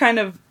they're just kind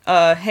of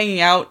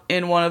hanging out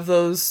in one of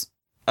those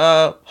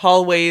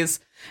hallways,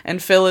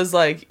 and Phil is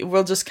like,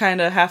 we'll just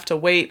kind of have to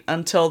wait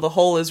until the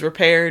hole is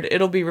repaired.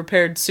 It'll be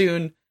repaired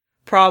soon,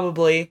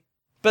 probably.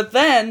 But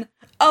then,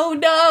 oh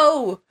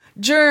no!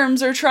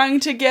 Germs are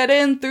trying to get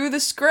in through the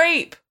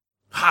scrape.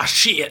 Ah,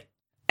 shit.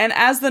 And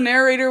as the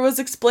narrator was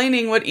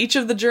explaining what each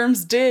of the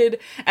germs did,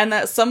 and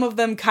that some of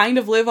them kind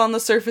of live on the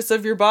surface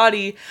of your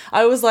body,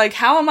 I was like,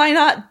 how am I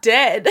not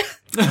dead?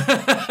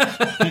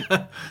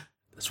 That's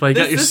why you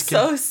got your skin. This is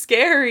so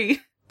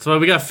scary. That's why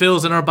we got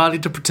Phils in our body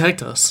to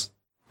protect us.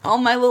 All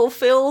my little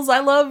Phils,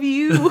 I love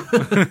you.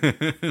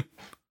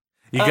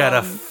 You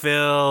gotta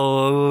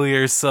fill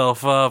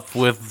yourself up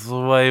with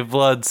white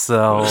blood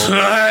cells.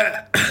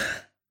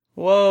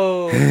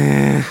 Whoa.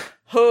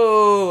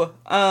 Oh.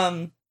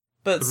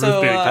 But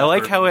so I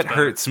like how it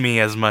hurts me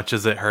as much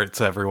as it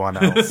hurts everyone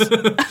else.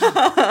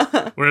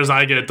 Whereas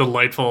I get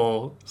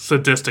delightful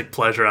sadistic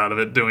pleasure out of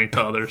it doing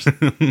to others.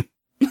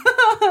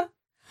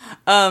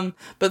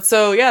 But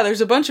so yeah, there's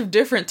a bunch of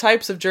different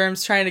types of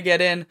germs trying to get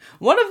in.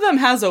 One of them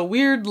has a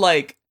weird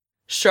like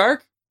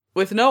shark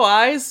with no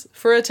eyes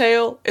for a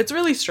tail. It's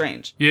really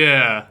strange.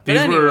 Yeah,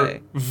 these were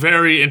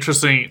very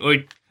interesting.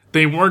 Like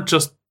they weren't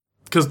just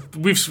because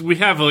we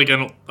have like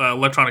an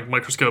electronic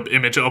microscope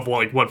image of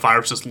like what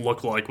viruses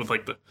look like with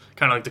like the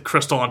kind of like the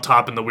crystal on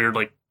top and the weird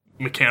like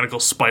mechanical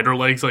spider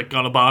legs like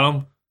on the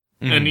bottom.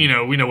 And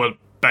we know what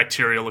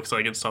bacteria looks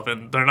like and stuff.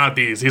 And they're not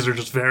these. These are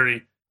just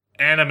very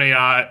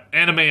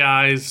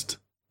animeized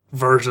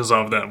versions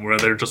of them where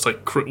they're just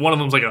like one of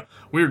them's like a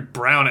weird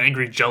brown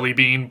angry jelly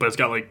bean, but it's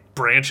got like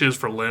branches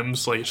for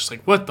limbs. Like it's just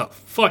like, what the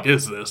fuck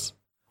is this?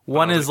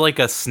 One is like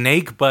a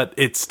snake, but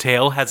its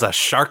tail has a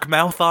shark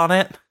mouth on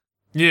it.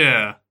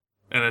 Yeah,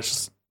 and it's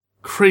just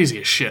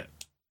crazy as shit.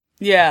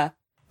 Yeah,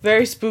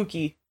 very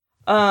spooky.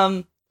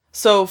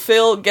 So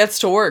Phil gets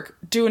to work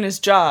doing his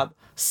job,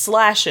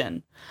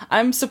 slashing.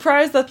 I'm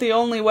surprised that the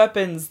only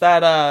weapons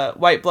that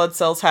white blood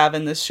cells have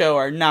in this show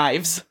are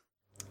knives.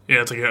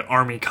 Yeah, it's like an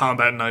army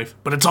combat knife,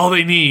 but it's all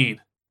they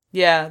need.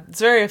 Yeah, it's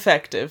very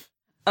effective.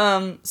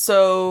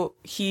 So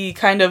he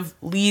kind of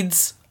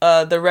leads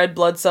the red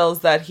blood cells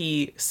that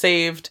he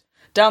saved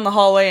down the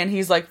hallway, and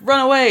he's like, run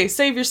away,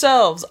 save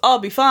yourselves, I'll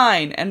be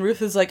fine. And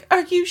Ruth is like,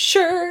 are you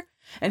sure?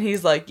 And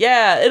he's like,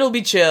 yeah, it'll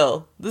be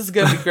chill. This is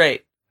gonna be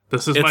great.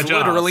 This is my job. It's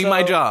literally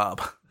my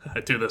job. I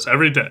do this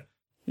every day.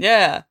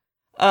 Yeah.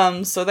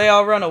 So they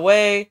all run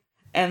away,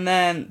 and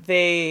then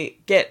they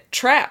get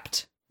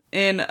trapped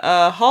in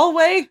a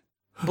hallway,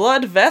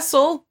 blood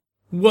vessel,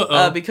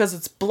 because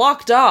it's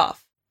blocked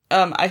off.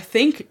 I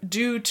think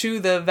due to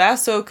the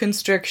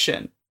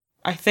vasoconstriction.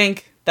 I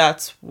think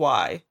that's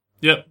why.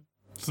 Yep.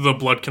 So the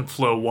blood can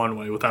flow one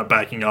way without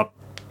backing up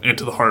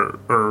into the heart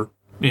or,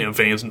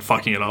 veins and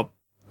fucking it up.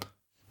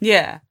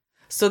 Yeah.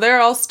 So they're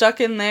all stuck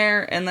in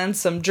there, and then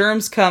some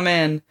germs come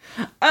in.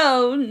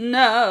 Oh,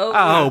 no.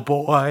 Oh,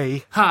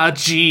 boy. Ah,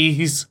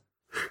 jeez.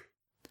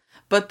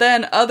 But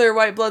then other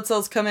white blood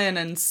cells come in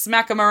and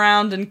smack them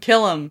around and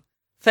kill them.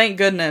 Thank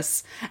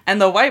goodness.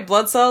 And the white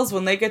blood cells,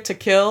 when they get to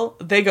kill,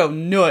 they go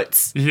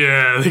nuts.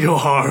 Yeah, they go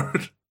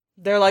hard.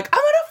 They're like,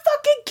 I'm gonna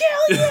fucking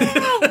kill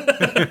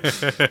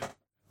you!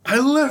 I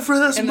live for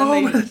this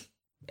moment.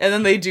 And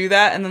then they do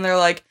that, and then they're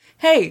like,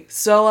 hey,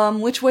 so,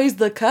 which way's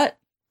the cut?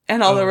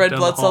 And all the red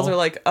blood cells are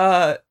like,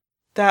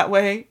 that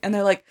way. And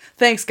they're like,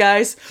 thanks,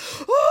 guys.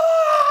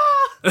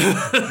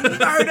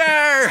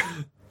 Murder!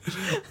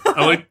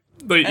 I like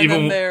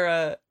even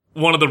they're,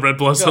 one of the red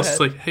blood cells is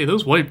like, hey,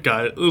 those white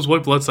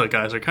blood cell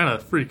guys are kind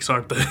of freaks,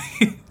 aren't they?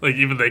 Like,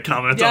 even they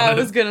comment on it. Yeah, I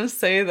was gonna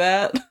say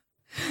that.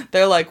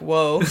 They're like,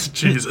 whoa.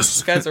 Jesus.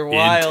 These guys are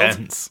wild.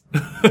 Intense.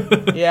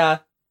 Yeah.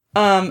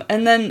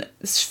 And then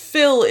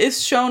Phil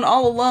is shown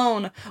all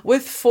alone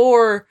with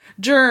 4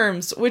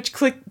 germs, which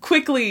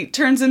quickly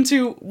turns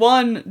into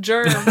 1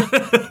 germ.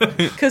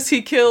 Because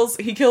he kills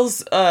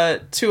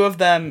 2 of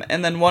them,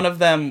 and then one of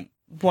the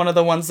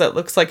ones that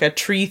looks like a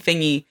tree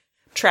thingy,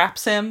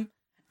 traps him.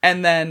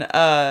 And then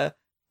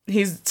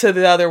he's to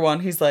the other one,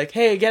 he's like,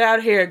 hey, get out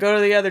of here, go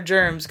to the other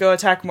germs, go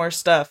attack more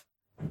stuff.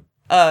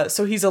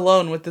 So he's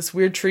alone with this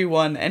weird tree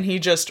one, and he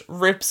just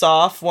rips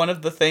off one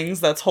of the things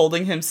that's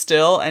holding him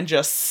still and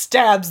just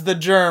stabs the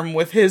germ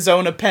with his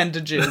own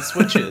appendages,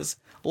 which is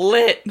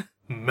lit.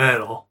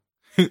 Metal.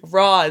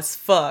 Raw as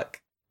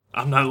fuck.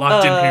 I'm not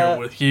locked in here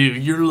with you.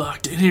 You're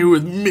locked in here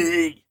with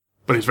me.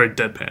 But he's very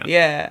deadpan.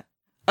 Yeah.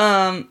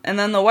 And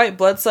then the white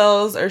blood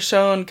cells are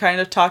shown kind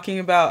of talking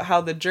about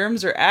how the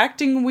germs are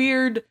acting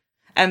weird,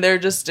 and they're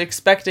just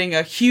expecting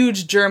a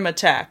huge germ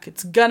attack.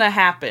 It's gonna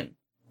happen.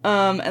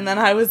 And then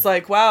I was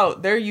like, wow,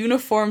 their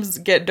uniforms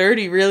get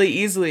dirty really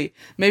easily.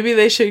 Maybe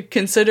they should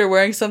consider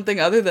wearing something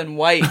other than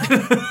white.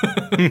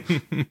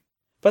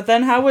 But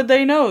then how would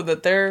they know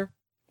that they're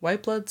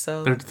white blood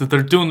cells?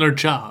 They're doing their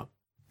job.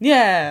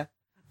 Yeah.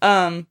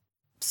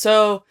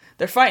 So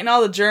they're fighting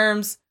all the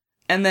germs,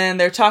 and then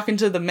they're talking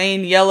to the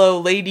main yellow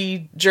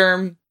lady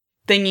germ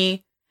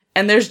thingy,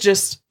 and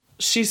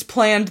she's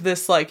planned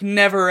this like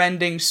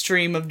never-ending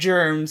stream of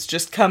germs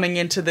just coming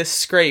into this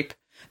scrape.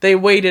 They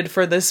waited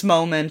for this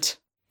moment.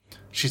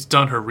 She's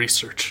done her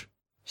research.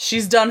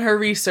 She's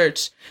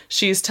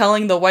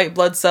telling the white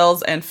blood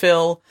cells and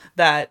Phil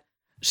that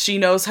she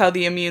knows how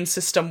the immune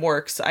system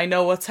works. I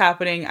know what's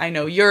happening. I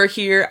know you're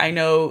here. I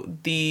know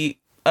the,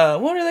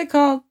 what are they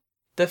called?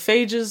 The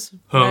phages?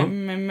 Huh?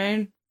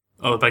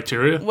 Oh, the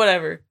bacteria?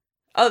 Whatever.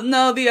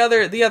 No, the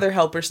other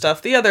helper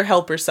stuff. The other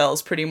helper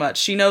cells, pretty much.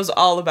 She knows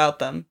all about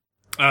them.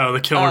 Oh,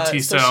 the killer T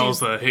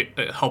cells,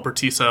 the helper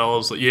T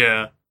cells,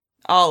 yeah.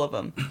 All of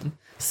them.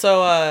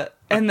 So,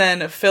 and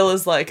then Phil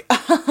is like,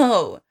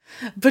 oh,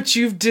 but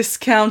you've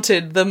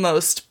discounted the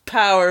most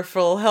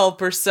powerful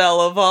helper cell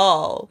of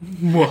all.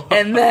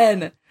 And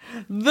then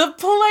the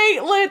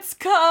platelets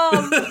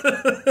come.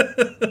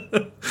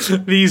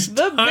 These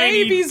the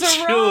babies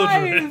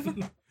children.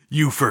 arrive.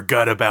 You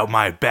forgot about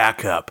my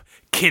backup.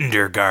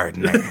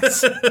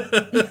 kindergartners.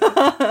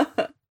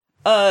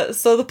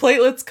 So the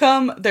platelets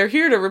come, they're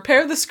here to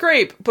repair the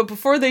scrape, but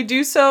before they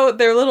do so,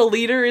 their little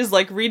leader is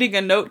like reading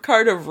a note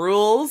card of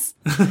rules.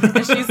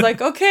 And she's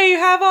like, okay, you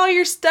have all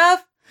your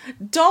stuff.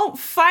 Don't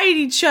fight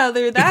each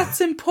other. That's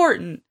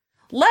important.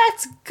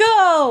 Let's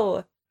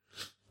go.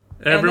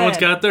 Everyone's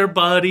got their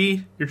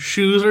buddy. Your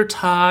shoes are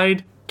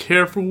tied.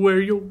 Careful where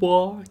you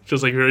walk.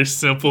 Just like very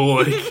simple,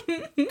 like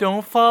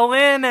don't fall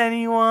in,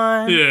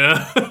 anyone.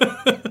 Yeah.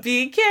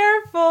 Be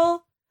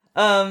careful.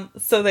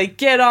 So they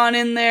get on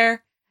in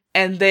there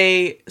and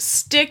they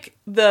stick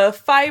the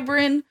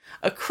fibrin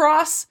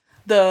across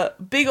the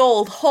big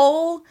old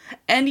hole,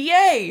 and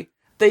yay,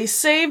 they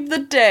save the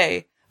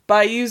day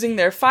by using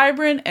their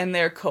fibrin and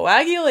their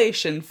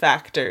coagulation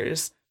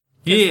factors.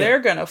 Yeah. They're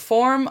gonna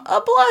form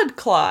a blood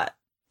clot.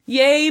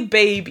 Yay,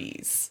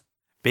 babies.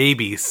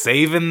 Babies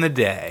saving the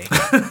day.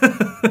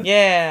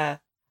 Yeah.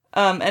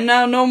 And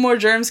now no more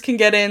germs can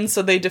get in,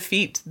 so they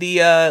defeat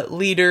the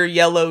leader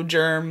yellow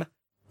germ.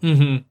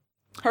 Mm-hmm.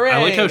 Hooray!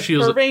 I like how she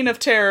was, her reign of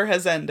terror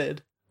has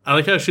ended. I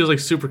like how she was like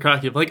super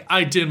cocky. Like,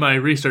 I did my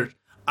research.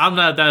 I'm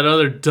not that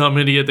other dumb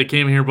idiot that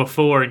came here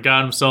before and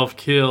got himself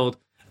killed.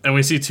 And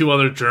we see two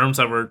other germs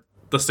that were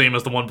the same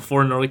as the one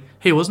before, and they're like,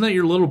 hey, wasn't that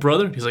your little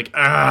brother? And he's like,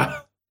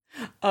 ah.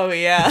 Oh,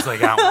 yeah. He's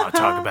like, I don't want to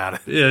talk about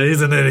it. Yeah,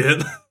 he's an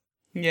idiot.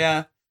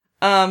 Yeah.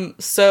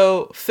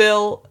 So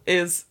Phil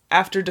is,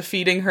 after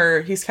defeating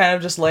her, he's kind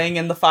of just laying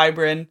in the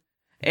fibrin,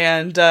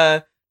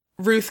 and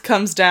Ruth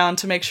comes down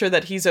to make sure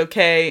that he's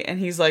okay, and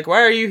he's like,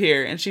 why are you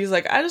here? And she's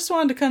like, I just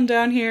wanted to come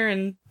down here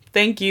and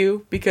thank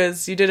you,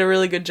 because you did a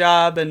really good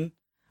job, and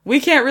we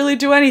can't really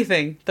do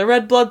anything. The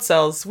red blood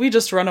cells, we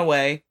just run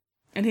away.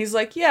 And he's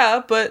like,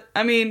 yeah, but,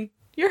 I mean,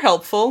 you're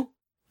helpful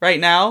right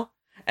now.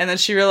 And then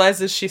she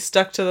realizes she's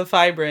stuck to the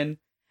fibrin,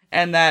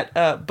 and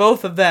that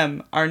both of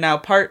them are now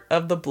part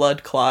of the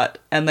blood clot,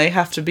 and they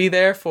have to be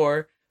there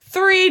for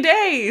 3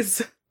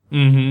 days.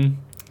 Mm-hmm.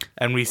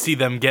 And we see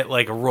them get,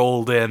 like,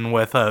 rolled in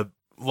with,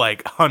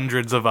 like,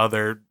 hundreds of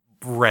other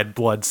red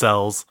blood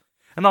cells.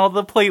 And all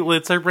the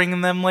platelets are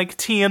bringing them, like,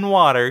 tea and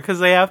water, because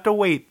they have to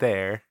wait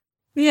there.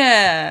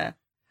 Yeah.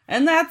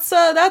 And that's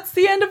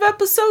the end of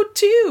episode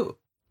 2.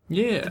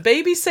 Yeah. The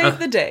baby saved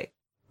the day.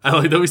 I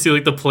like that we see,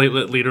 like, the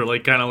platelet leader,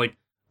 like, kind of, like,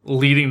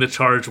 leading the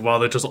charge while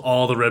they're just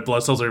all the red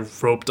blood cells are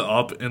roped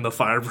up in the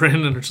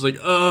fibrin, and they're just like,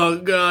 oh,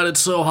 God, it's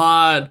so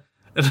hot.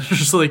 And they're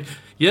just like,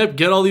 yep,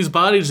 get all these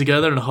bodies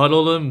together and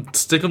huddle them,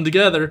 stick them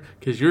together,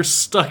 because you're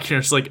stuck here.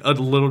 It's like a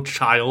little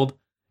child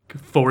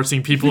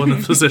forcing people in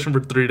a position for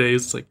 3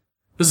 days. It's like,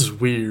 this is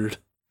weird.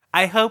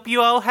 I hope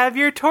you all have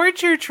your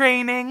torture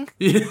training.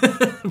 Yeah,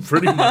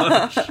 pretty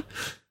much.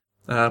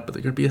 But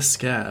they're going to be a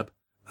scab.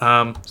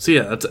 So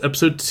yeah, that's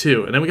episode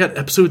 2. And then we got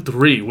episode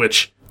 3,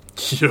 which,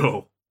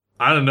 yo,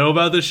 I don't know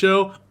about this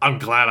show. I'm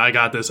glad I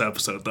got this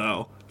episode,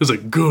 though. It was a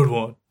good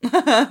one.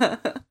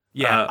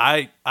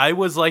 Yeah, I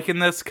was liking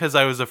this because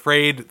I was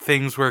afraid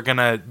things were going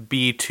to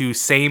be too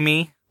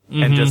samey,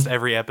 and just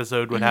every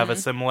episode would have a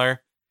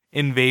similar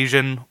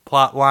invasion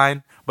plot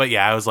line. But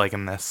yeah, I was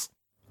liking this.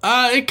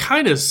 It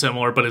kind of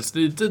similar, but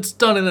it's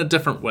done in a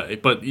different way.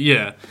 But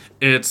yeah,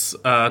 it's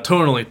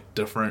totally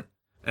different.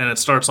 And it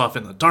starts off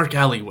in the dark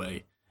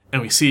alleyway,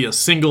 and we see a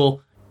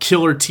single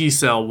killer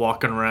T-cell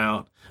walking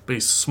around, but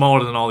he's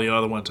smaller than all the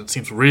other ones and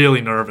seems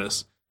really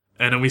nervous.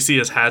 And then we see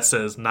his hat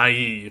says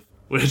naive,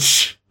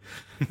 which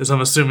is,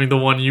 I'm assuming, the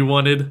one you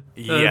wanted.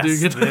 Yes,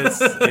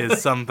 this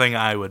is something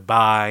I would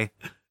buy.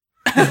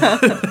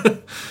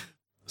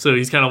 So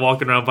he's kind of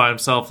walking around by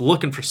himself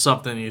looking for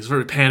something. He's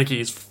very panicky.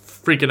 He's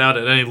freaking out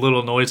at any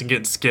little noise and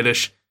getting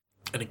skittish.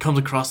 And he comes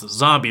across a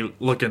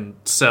zombie-looking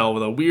cell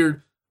with a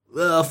weird,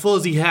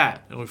 fuzzy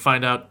hat. And we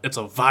find out it's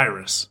a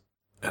virus.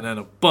 And then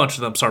a bunch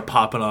of them start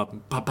popping up.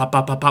 And pop, pop,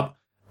 pop, pop, pop.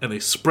 And they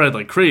spread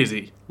like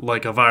crazy,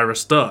 like a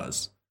virus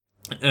does.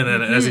 And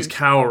then as he's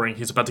cowering,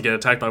 he's about to get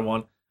attacked by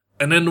one.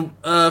 And then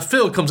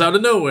Phil comes out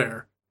of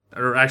nowhere.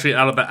 Or actually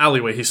out of the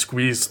alleyway. He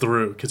squeezed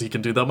through because he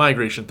can do the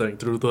migration thing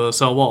through the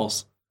cell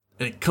walls.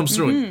 And he comes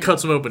through and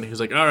cuts him open.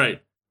 He's like, all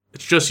right,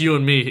 it's just you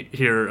and me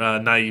here,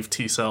 naive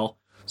T-cell.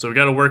 So we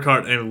gotta work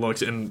hard. And he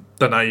looks, and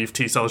the naive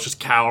T-cell is just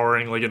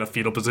cowering, like in a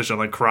fetal position,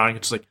 like crying.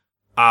 It's just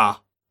like,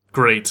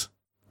 great,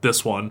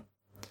 this one.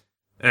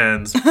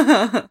 And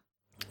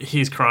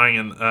he's crying,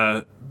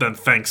 and then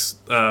thanks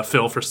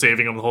Phil for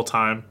saving him the whole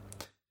time.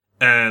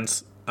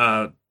 And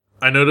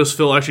I noticed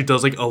Phil actually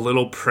does like a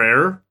little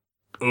prayer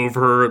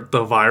over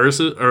the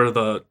viruses, or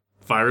the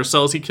virus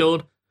cells he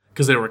killed,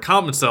 because they were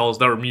common cells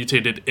that were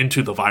mutated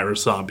into the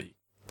virus zombie.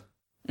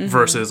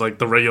 Versus like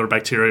the regular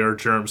bacteria or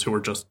germs who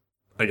were just,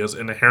 I guess,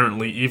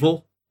 inherently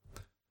evil.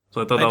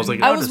 So I thought that was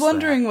like... I was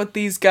wondering what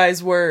these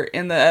guys were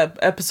in the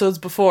episodes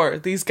before.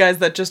 These guys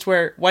that just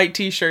wear white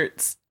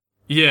t-shirts.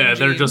 Yeah,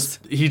 they're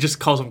just... He just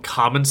calls them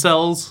common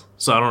cells,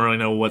 so I don't really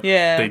know what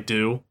they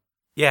do.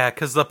 Yeah,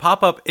 because the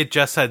pop-up, it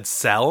just said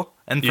cell,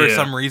 and for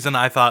some reason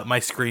I thought my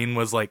screen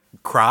was like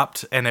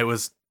cropped, and it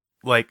was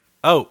like,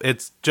 oh,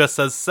 it just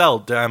says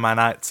cell. Am I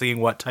not seeing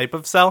what type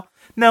of cell?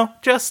 No,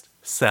 just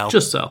cell.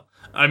 Just cell.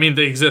 I mean,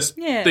 they exist.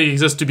 Yeah. They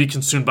exist to be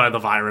consumed by the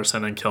virus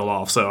and then killed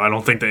off. So I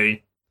don't think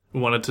they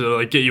wanted to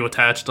like get you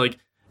attached. Like,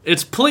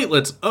 it's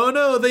platelets. Oh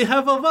no, they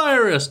have a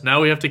virus.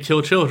 Now we have to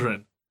kill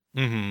children.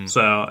 Mm-hmm.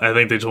 So I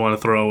think they just want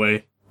to throw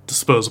away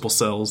disposable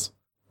cells.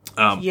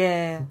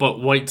 But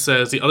White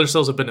says the other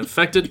cells have been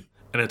infected,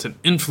 and it's an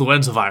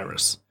influenza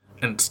virus,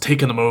 and it's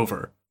taken them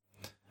over.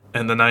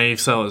 And the naive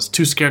cell is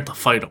too scared to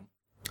fight them.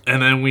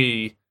 And then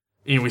we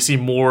see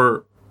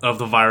more of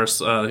the virus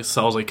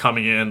cells like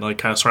coming in, like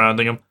kind of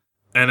surrounding them.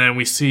 And then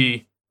we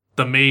see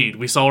the maid.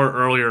 We saw her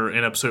earlier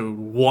in episode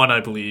 1, I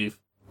believe,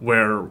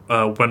 where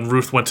when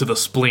Ruth went to the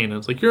spleen,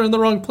 it's like, you're in the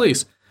wrong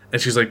place.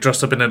 And she's like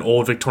dressed up in an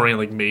old Victorian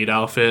like maid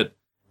outfit.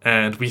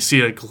 And we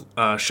see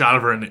a shot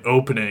of her in the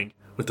opening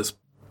with this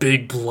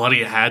big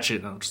bloody hatchet.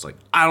 And I'm just like,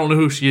 I don't know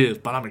who she is,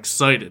 but I'm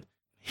excited.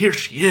 Here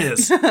she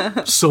is.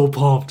 So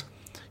pumped.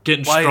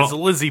 Why is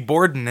Lizzie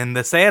Borden in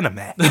this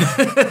anime?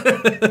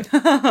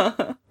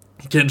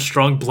 Getting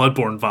strong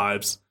Bloodborne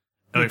vibes.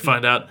 And we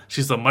find out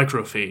she's a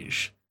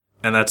microphage.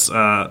 And that's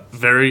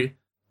very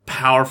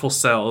powerful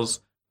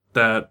cells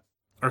that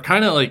are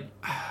kind of like,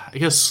 I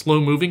guess,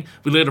 slow moving.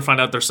 We later find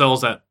out they're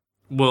cells that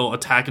will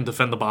attack and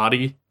defend the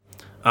body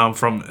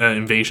from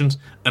invasions.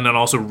 And then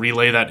also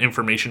relay that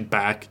information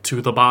back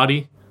to the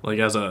body, like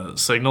as a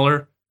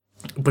signaler.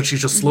 But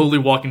she's just slowly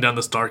walking down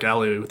this dark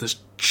alleyway with this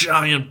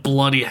giant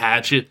bloody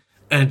hatchet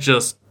and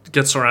just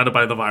gets surrounded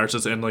by the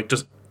viruses and like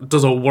just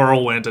does a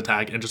whirlwind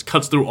attack and just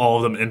cuts through all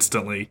of them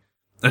instantly.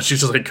 And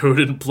she's just like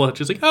coated in blood.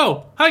 She's like,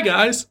 oh, hi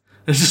guys.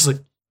 And it's just like,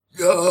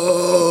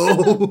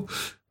 yo,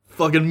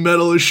 fucking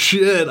metal as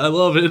shit. I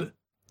love it.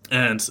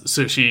 And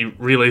so she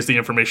relays the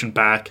information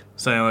back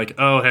saying like,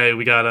 oh, hey,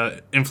 we got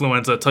a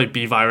influenza type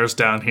B virus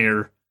down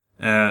here.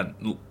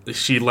 And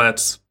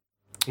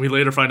we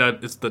later find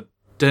out it's the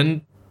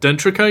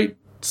dendrite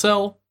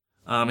cell.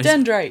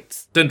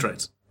 Dendrites.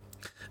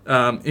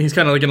 He's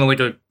kind of like in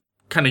a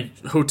kind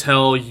of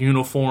hotel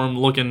uniform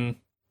looking,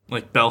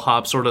 like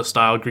bellhop sort of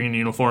style green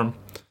uniform.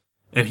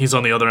 And he's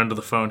on the other end of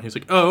the phone. He's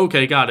like, oh,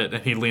 okay, got it.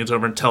 And he leans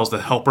over and tells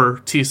the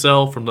helper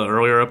T-cell from the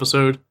earlier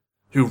episode,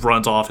 who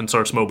runs off and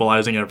starts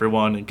mobilizing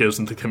everyone and goes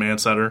into the command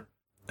center.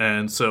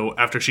 And so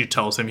after she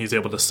tells him, he's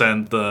able to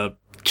send the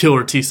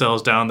killer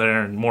T-cells down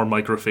there and more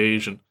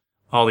microphage and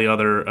all the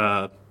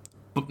other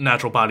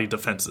natural body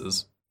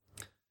defenses.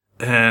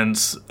 And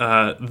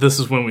this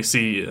is when we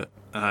see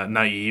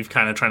Naive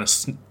kind of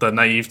the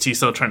naive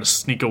T-cell trying to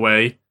sneak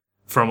away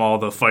from all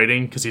the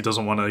fighting because he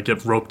doesn't want to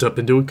get roped up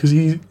into it because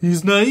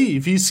he's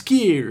naive. He's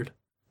scared.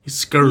 He's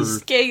scared. He's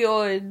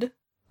scared.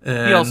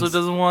 And he also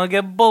doesn't want to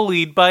get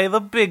bullied by the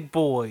big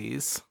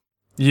boys.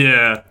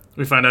 Yeah.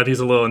 We find out he's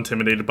a little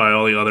intimidated by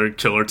all the other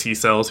killer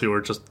T-cells who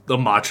are just the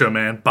Macho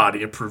Man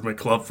Body Improvement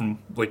Club from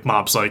like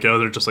Mob Psycho.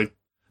 They're just like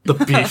the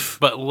beef.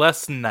 But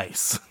less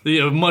nice.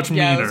 Yeah, much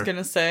meaner. Yeah, I was going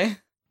to say.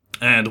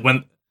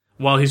 And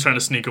while he's trying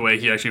to sneak away,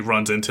 he actually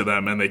runs into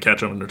them, and they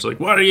catch him, and they're just like,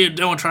 what are you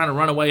doing trying to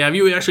run away? Have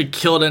you actually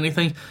killed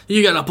anything?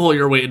 You gotta pull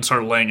your weight and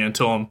start laying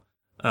into him,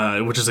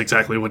 which is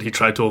exactly what he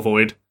tried to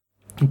avoid.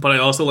 But I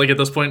also like at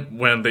this point,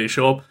 when they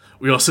show up,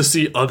 we also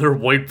see other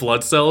white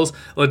blood cells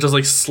like just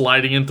like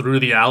sliding in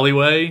through the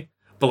alleyway,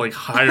 but like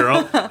higher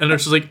up, and they're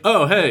just like,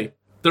 oh, hey,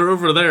 they're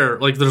over there.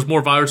 Like, there's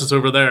more viruses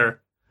over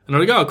there. And they're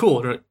like, oh, cool.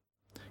 And they're like,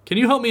 can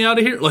you help me out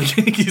of here? Like,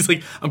 he's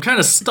like, I'm kind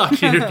of stuck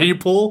here. Can you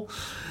pull?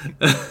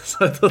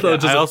 So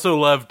I also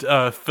loved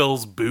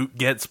Phil's boot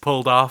gets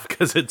pulled off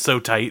because it's so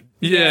tight.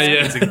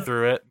 Yeah.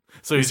 Through it.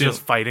 So he's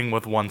just fighting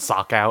with one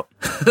sock out.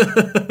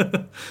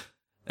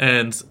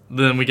 And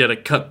then we get a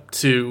cut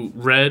to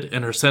Red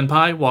and her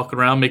senpai walking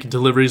around making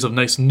deliveries of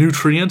nice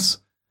nutrients.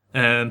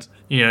 And,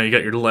 you know, you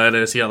got your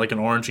lettuce, you got like an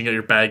orange, you got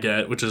your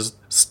baguette, which is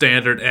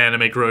standard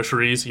anime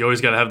groceries. You always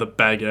got to have the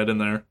baguette in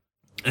there.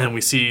 And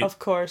we see, of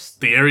course,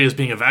 the area is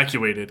being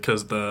evacuated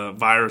because the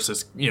virus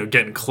is, you know,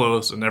 getting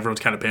close, and everyone's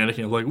kind of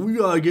panicking, like, we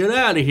gotta get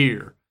out of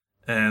here.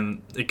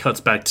 And it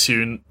cuts back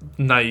to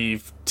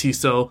naive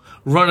T-cell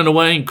running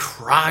away and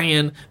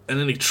crying, and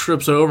then he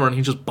trips over and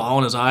he's just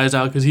bawling his eyes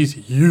out because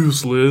he's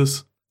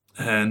useless.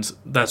 And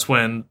that's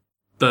when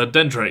the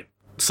dendrite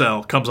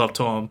cell comes up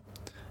to him.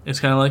 It's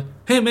kind of like,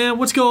 hey man,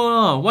 what's going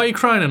on? Why are you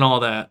crying and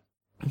all that?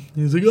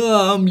 He's like,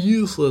 oh, I'm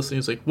useless. And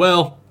he's like,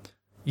 well,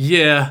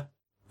 yeah,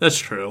 that's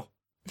true.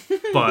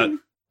 But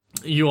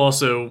you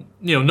also,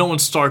 you know, no one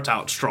starts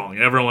out strong.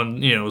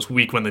 Everyone, you know, is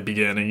weak when they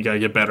begin, and you gotta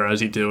get better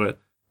as you do it.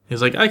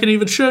 He's like, I can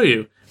even show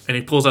you. And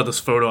he pulls out this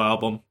photo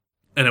album,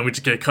 and then we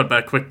just get cut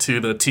back quick to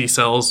the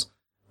T-cells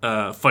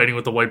fighting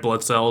with the white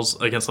blood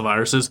cells against the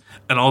viruses,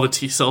 and all the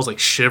T-cells, like,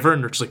 shiver,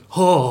 and they're just like,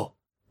 oh,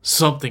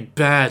 something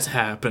bad's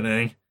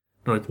happening.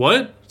 They're like,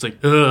 what? It's like,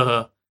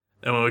 ugh.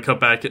 And when we cut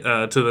back to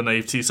the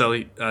naive T-cell,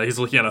 he's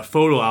looking at a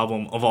photo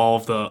album of all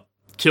of the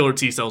killer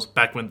T-cells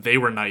back when they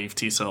were naive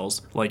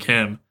T-cells, like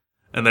him,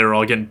 and they were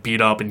all getting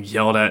beat up and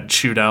yelled at and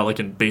chewed out like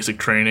in basic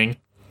training.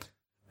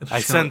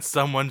 I sent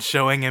someone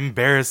showing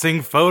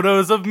embarrassing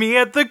photos of me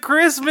at the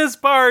Christmas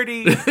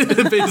party.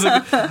 Basically,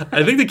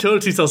 I think the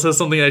killer T-cell says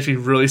something actually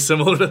really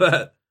similar to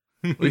that.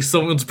 Like,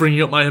 someone's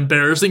bringing up my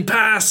embarrassing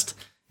past.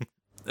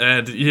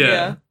 And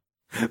yeah.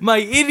 My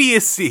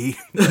idiocy.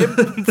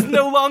 It's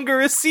no longer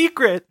a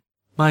secret.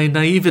 My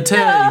naivete.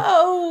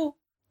 No!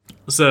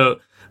 So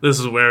this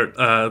is where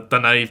the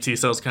naive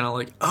T-cell's kind of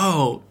like,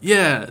 oh,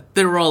 yeah,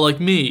 they were all like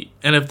me.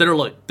 And if they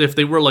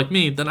were like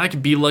me, then I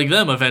could be like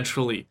them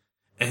eventually.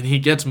 And he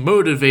gets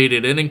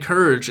motivated and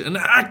encouraged and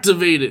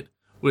activated.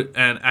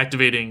 And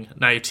activating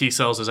naive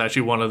T-cells is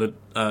actually one of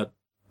the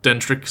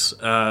Dentrik's,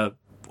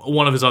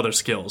 one of his other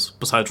skills,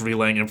 besides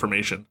relaying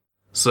information.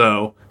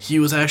 So he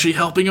was actually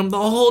helping him the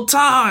whole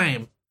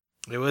time.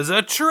 It was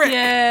a trick.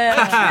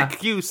 Yeah. A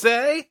trick, you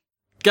say?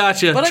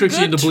 Gotcha. Tricks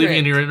you into believing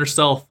in your inner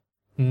self,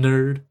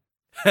 nerd.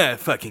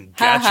 Fucking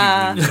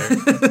got you,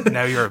 loser.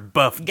 Now you're a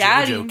buff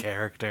JoJo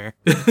character.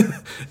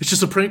 It's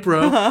just a prank,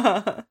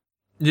 bro.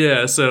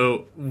 Yeah,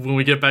 so when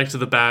we get back to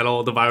the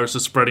battle, the virus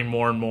is spreading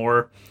more and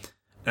more.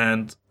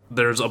 And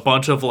there's a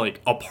bunch of, like,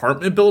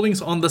 apartment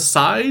buildings on the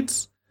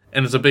sides.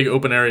 And it's a big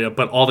open area.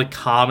 But all the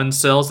common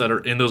cells that are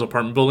in those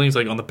apartment buildings,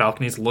 like on the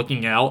balconies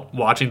looking out,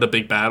 watching the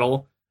big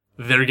battle,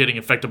 they're getting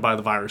affected by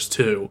the virus,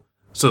 too.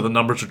 So the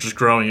numbers are just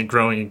growing and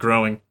growing and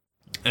growing.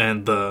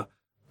 And the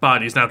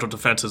body's natural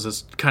defenses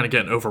is kind of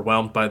getting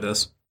overwhelmed by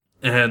this.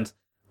 And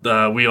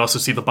we also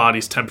see the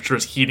body's temperature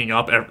is heating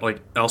up,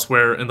 like,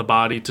 elsewhere in the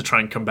body to try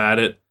and combat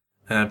it.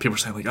 And people are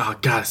saying, like, oh,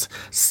 God, it's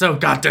so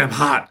goddamn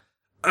hot.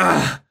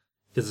 Ugh.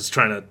 Because it's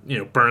trying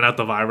to, burn out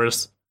the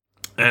virus.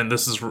 And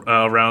this is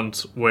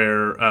around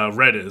where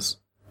Red is.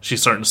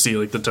 She's starting to see,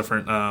 like, the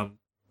different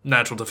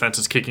natural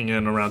defenses kicking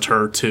in around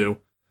her, too.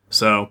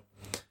 So,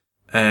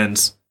 and,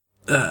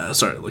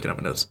 sorry, looking at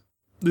my notes.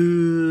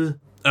 It's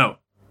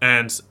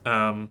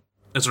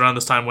around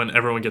this time when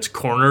everyone gets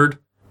cornered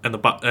and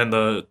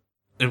the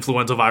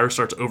influenza virus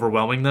starts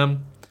overwhelming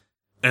them.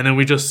 And then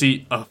we just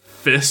see a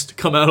fist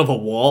come out of a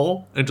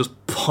wall and just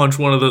punch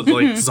one of the,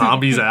 like,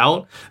 zombies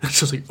out. It's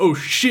just like, oh,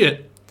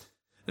 shit.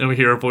 And we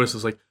hear a voice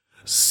that's like,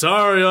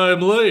 sorry I'm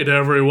late,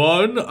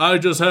 everyone. I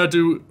just had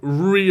to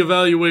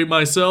reevaluate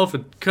myself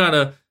and kind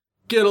of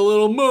get a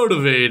little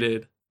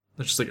motivated.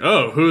 It's just like,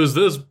 oh, who is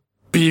this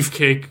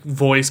beefcake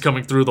voice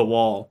coming through the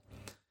wall?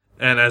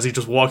 And as he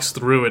just walks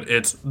through it,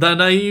 it's the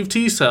naive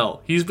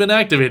T-cell. He's been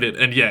activated.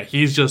 And yeah,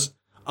 he's just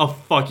a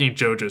fucking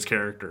JoJo's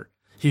character.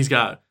 He's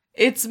got...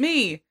 It's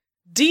me,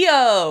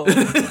 Dio!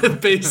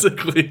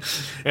 Basically.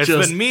 It's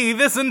been me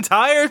this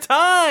entire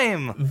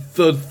time!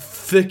 The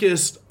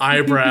thickest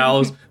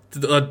eyebrows,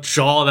 a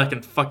jaw that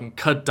can fucking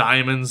cut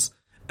diamonds,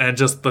 and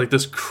just like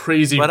this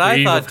crazy wave of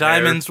hair. But I thought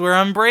diamonds were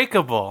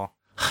unbreakable.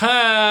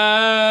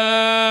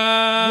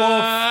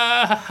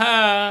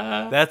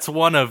 That's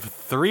one of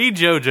 3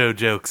 JoJo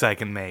jokes I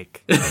can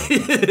make.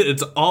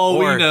 It's all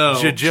we know.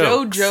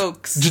 Joe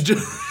jokes.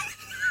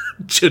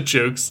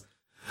 Jokes.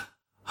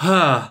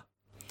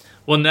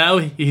 Well, now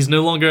he's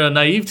no longer a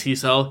naive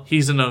T-cell.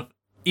 He's an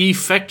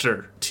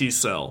effector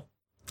T-cell.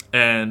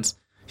 And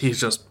he's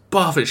just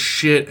buff as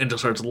shit and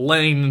just starts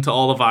laying into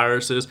all the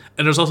viruses.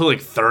 And there's also like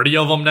 30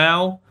 of them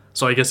now.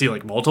 So I guess he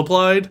like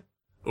multiplied.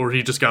 Or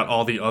he just got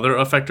all the other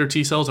effector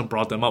T-cells and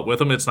brought them up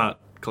with him. It's not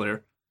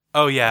clear.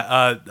 Oh,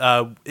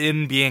 yeah.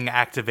 In being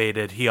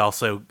activated, he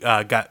also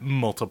got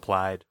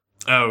multiplied.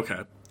 Oh,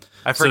 okay.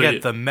 I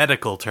forget the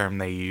medical term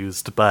they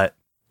used, but...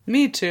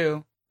 Me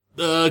too.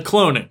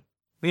 Cloning.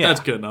 Yeah.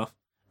 That's good enough.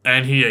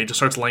 And he just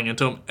starts laying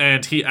into him.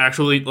 And he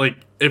actually, like,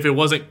 if it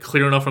wasn't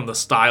clear enough from the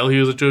style he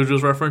used at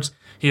JoJo's reference,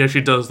 he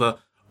actually does the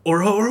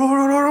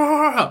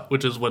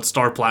which is what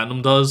Star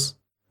Platinum does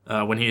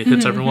when he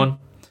hits everyone.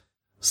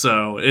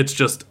 So it's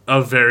just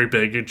a very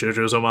big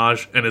JoJo's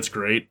homage, and it's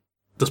great,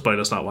 despite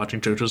us not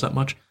watching JoJo's that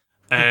much.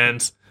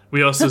 And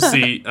we also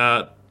see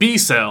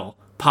B-Cell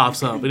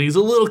pops up, and he's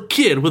a little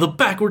kid with a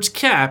backwards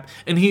cap,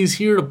 and he's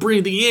here to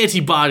bring the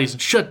antibodies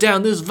and shut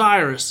down this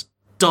virus.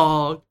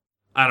 Dog.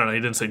 I don't know, he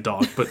didn't say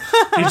dog, but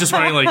he's just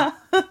wearing, like,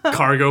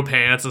 cargo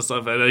pants and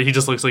stuff, and he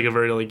just looks like a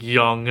very, like,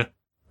 young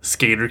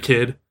skater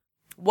kid.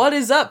 What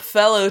is up,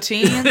 fellow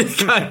teens?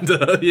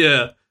 Kinda,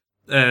 yeah.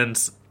 And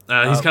he's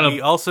kind of...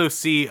 We also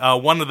see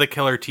one of the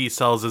killer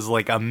T-cells is,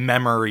 like, a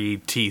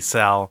memory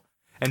T-cell,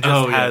 and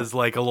just has,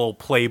 like, a little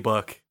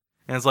playbook.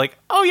 And it's like,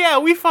 oh yeah,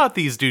 we fought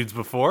these dudes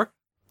before.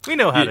 We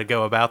know how to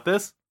go about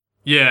this.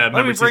 Yeah,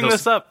 let me bring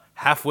this up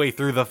halfway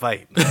through the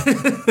fight.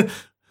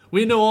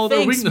 We know all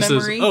their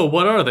weaknesses. Memory. Oh,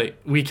 what are they?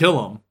 We kill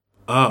them.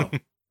 Oh,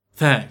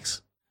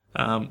 thanks.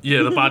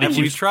 Yeah, the body keeps...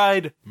 We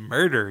tried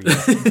murder.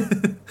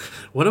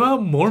 What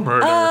about more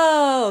murder?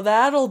 Oh,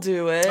 that'll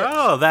do it.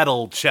 Oh, that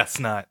old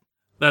chestnut.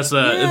 That's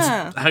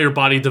it's how your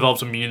body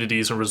develops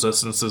immunities and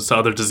resistances to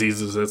other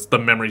diseases. It's the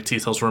memory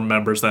T-cells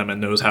remembers them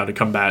and knows how to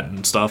combat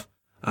and stuff.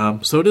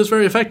 So it is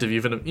very effective,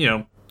 even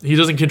if, he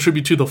doesn't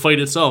contribute to the fight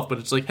itself, but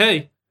it's like,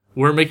 hey,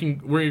 we're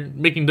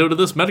making note of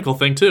this medical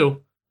thing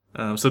too.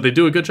 So they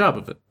do a good job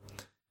of it.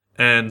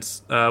 And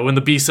when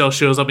the B-cell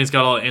shows up and he's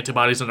got all the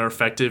antibodies and are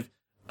effective,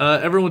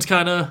 everyone's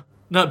kind of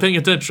not paying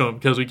attention to him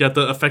because we get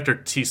the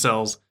effector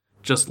T-cells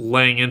just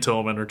laying into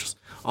him and are just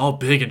all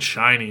big and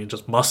shiny and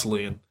just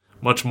muscly and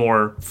much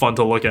more fun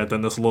to look at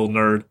than this little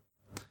nerd.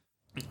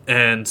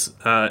 And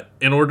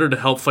in order to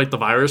help fight the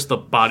virus, the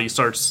body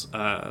starts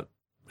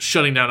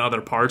shutting down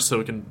other parts so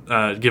it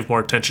can give more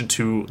attention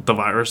to the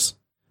virus.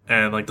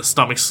 And like the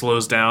stomach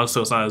slows down,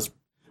 so it's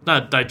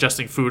not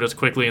digesting food as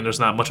quickly, and there's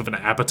not much of an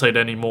appetite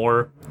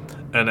anymore.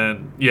 And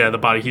then the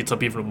body heats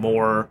up even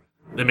more.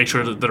 They make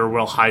sure that they're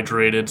well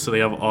hydrated, so they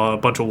have a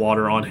bunch of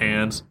water on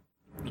hand.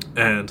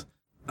 And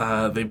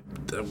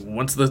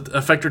once the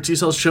effector T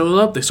cells show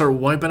up, they start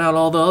wiping out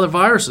all the other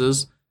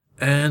viruses,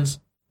 and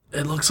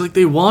it looks like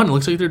they won. It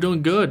looks like they're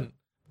doing good.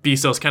 B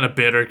cell's kind of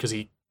bitter because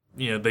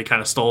they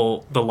kind of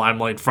stole the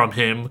limelight from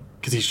him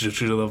because he's just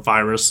the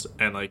virus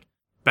and like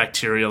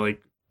bacteria,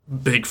 like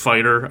big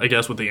fighter, I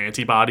guess, with the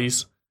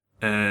antibodies.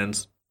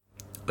 And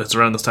it's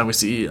around this time we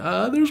see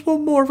there's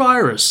one more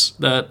virus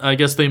that I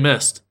guess they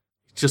missed.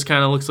 It just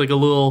kind of looks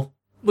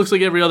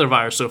like every other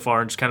virus so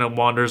far, and just kind of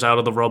wanders out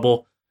of the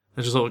rubble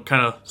and just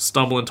kind of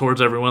stumbling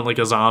towards everyone like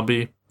a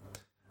zombie.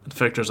 And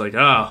Effector's like,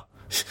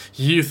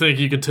 you think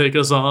you can take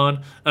us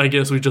on? I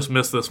guess we just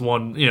missed this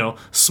one,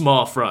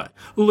 small fry.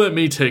 Let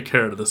me take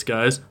care of this,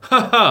 guys.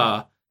 Ha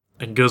ha!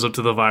 And goes up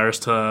to the virus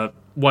to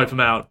wipe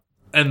him out.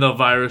 And the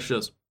virus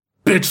just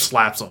bitch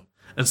slaps him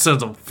and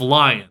sends him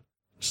flying.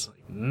 Just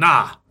like,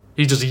 nah.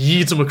 He just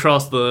yeets him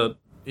across the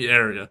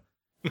area.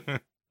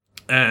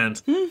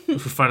 And we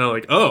find out,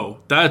 like, oh,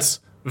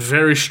 that's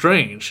very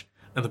strange.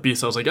 And the B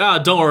cell's like,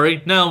 don't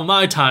worry, now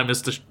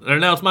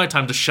it's my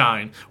time to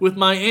shine with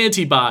my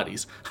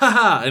antibodies.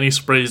 Haha! And he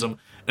sprays them,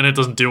 and it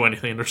doesn't do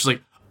anything. They're just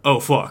like, oh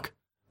fuck.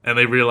 And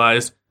they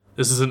realize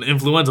this is an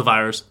influenza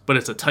virus, but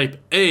it's a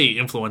type A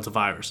influenza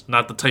virus,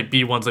 not the type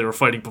B ones they were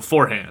fighting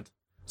beforehand.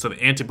 So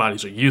the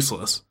antibodies are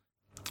useless.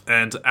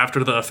 And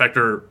after the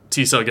effector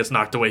T cell gets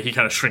knocked away, he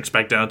kind of shrinks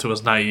back down to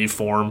his naive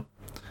form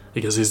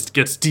because he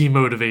gets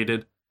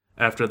demotivated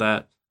after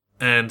that.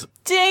 And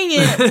dang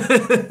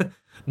it!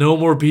 No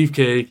more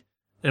beefcake.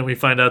 And we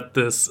find out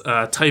this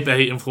type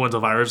A influenza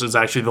virus is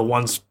actually the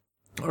ones,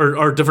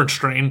 or a different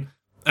strain,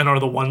 and are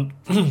the one...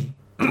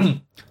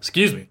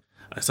 Excuse me.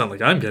 I sound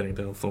like I'm getting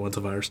the influenza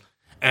virus.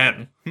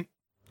 And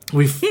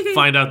we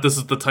find out this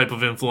is the type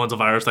of influenza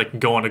virus that can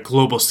go on a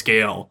global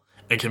scale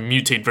and can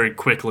mutate very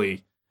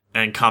quickly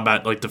and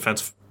combat like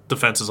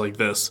defenses like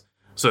this.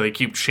 So they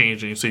keep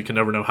changing, so you can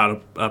never know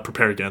how to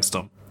prepare against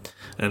them.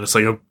 And it's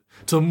like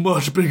it's a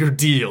much bigger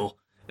deal.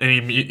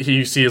 And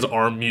you see his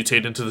arm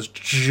mutate into this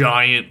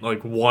giant,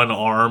 like, one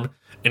arm,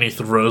 and he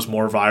throws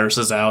more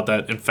viruses out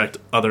that infect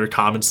other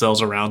common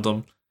cells around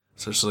him.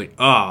 So it's like,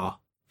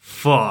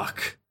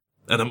 fuck.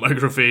 And the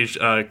microphage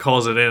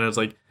calls it in, and it's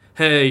like,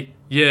 hey,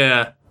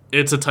 yeah,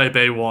 it's a type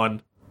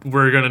A1.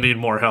 We're gonna need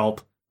more help.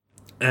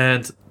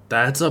 And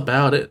that's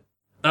about it.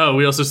 Oh,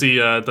 we also see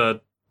the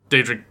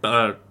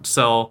Daedric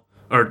cell,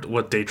 or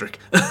what Daedric?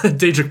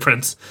 Daedric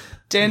Prince.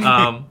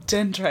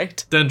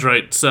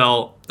 Dendrite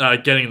cell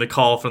getting the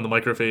call from the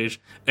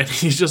microphage, and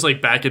he's just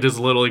like back at his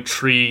little like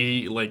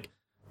tree like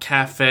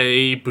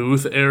cafe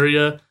booth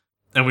area,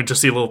 and we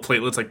just see little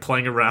platelets like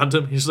playing around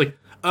him. He's like,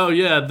 oh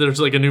yeah, there's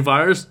like a new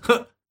virus.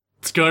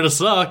 It's going to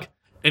suck.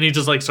 And he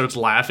just like starts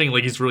laughing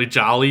like he's really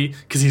jolly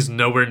because he's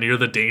nowhere near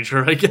the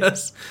danger, I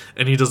guess,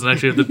 and he doesn't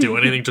actually have to do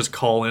anything, just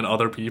call in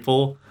other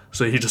people.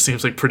 So he just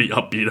seems like pretty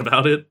upbeat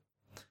about it.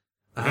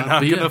 You're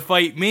not gonna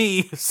fight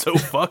me, so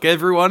fuck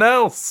everyone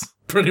else.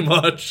 Pretty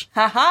much.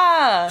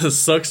 Haha! This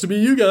sucks to be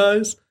you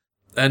guys.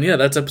 And yeah,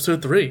 that's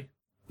episode 3.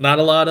 Not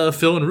a lot of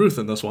Phil and Ruth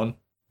in this one.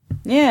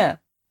 Yeah.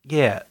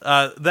 Yeah,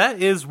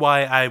 that is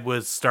why I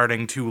was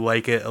starting to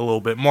like it a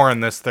little bit more in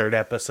this third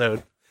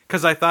episode.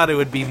 Because I thought it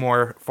would be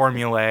more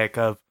formulaic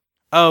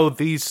of,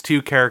 these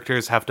two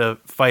characters have to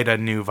fight a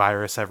new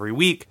virus every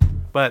week.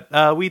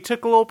 But we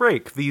took a little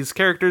break. These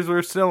characters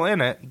were still in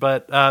it,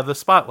 but the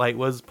spotlight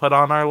was put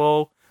on our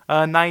little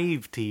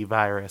naive T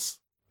virus.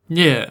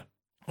 Yeah.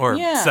 Or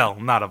cell,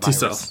 not a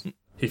virus. T-cell.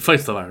 He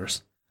fights the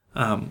virus.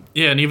 And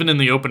even in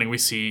the opening, we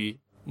see,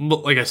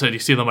 like I said, you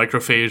see the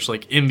microphage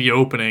like in the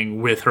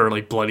opening with her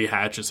like bloody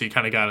hatchet, so you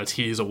kind of got a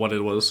tease of what it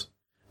was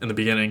in the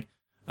beginning.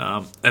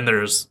 And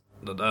there's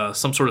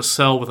some sort of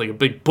cell with like a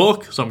big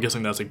book, so I'm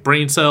guessing that's like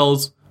brain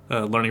cells,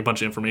 learning a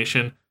bunch of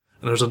information.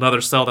 And there's another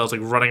cell that was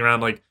like running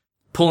around like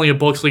pulling a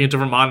book, looking at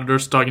different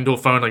monitors, talking to a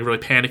phone, like really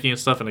panicking and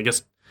stuff. And I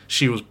guess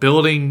she was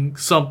building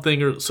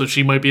something, or so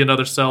she might be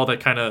another cell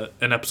that kind of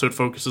an episode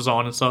focuses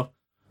on and stuff.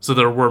 So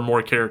there were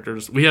more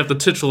characters. We have the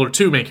titular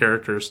 2 main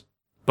characters,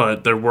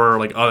 but there were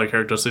like other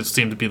characters that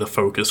seemed to be the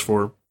focus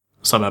for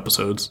some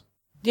episodes.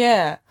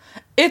 Yeah.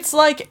 It's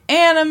like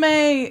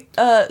anime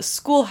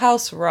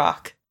Schoolhouse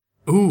Rock.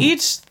 Ooh.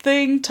 Each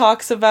thing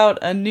talks about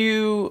a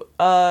new,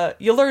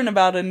 you learn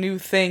about a new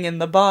thing in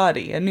the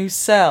body, a new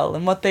cell,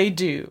 and what they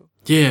do.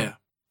 Yeah.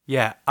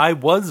 Yeah, I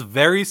was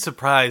very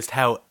surprised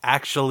how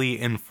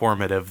actually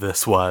informative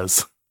this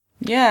was.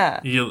 Yeah.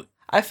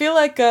 I feel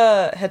like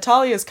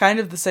Hetalia is kind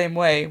of the same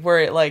way, where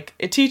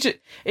it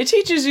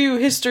teaches you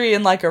history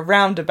in like a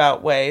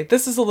roundabout way.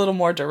 This is a little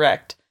more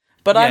direct,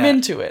 but yeah. I'm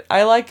into it.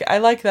 I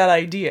like that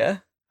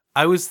idea.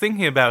 I was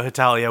thinking about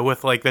Hetalia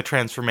with like the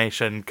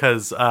transformation,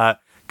 because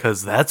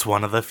that's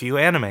one of the few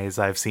animes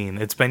I've seen.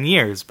 It's been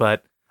years,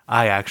 but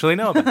I actually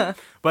know that.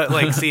 But,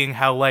 like, seeing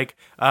how, like,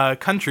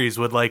 countries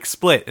would, like,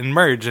 split and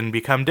merge and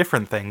become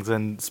different things,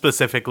 and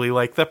specifically,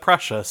 like, the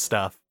Prussia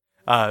stuff.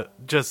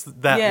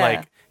 Just that,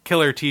 like,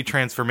 Killer T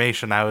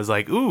transformation, I was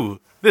like, ooh,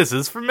 this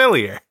is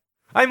familiar.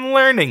 I'm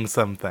learning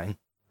something.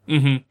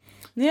 Mm-hmm.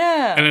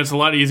 Yeah. And it's a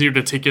lot easier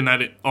to take in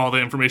all the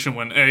information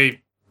when,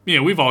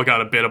 we've all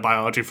got a bit of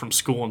biology from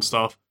school and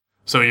stuff,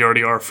 so you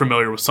already are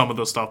familiar with some of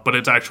the stuff, but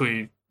it's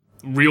actually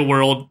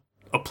real-world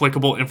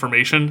applicable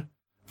information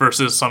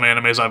versus some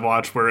animes I've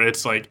watched where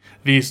it's like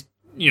these,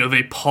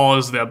 they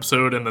pause the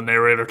episode and the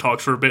narrator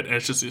talks for a bit and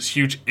it's just this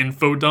huge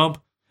info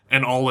dump,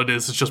 and all it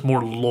is just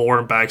more lore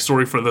and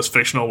backstory for this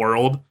fictional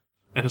world.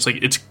 And it's like,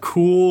 it's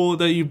cool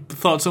that you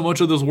thought so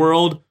much of this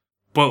world,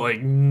 but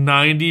like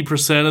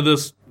 90% of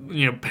this,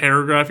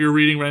 paragraph you're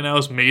reading right now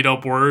is made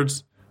up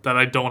words that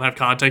I don't have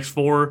context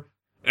for,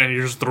 and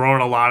you're just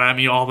throwing a lot at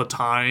me all the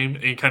time,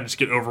 and you kind of just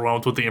get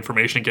overwhelmed with the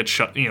information and get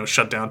shut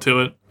down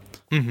to it.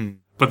 Mm-hmm.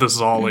 But this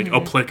is all, like,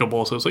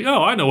 applicable, so it's like,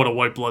 oh, I know what a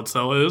white blood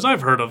cell is.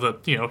 I've heard of the,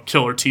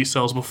 killer T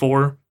cells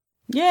before.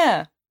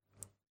 Yeah.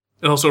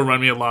 It also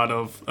reminded me a lot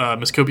of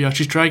Miss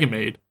Kobayashi's Dragon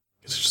Maid.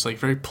 It's just, like,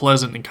 very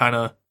pleasant and kind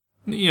of,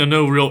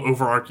 no real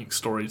overarching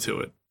story to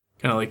it.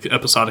 Kind of like the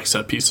episodic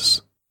set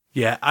pieces.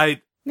 Yeah, I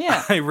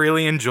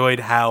really enjoyed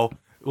how,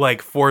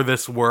 like, for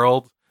this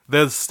world,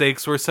 the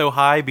stakes were so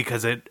high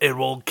because it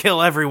will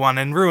kill everyone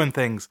and ruin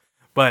things.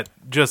 But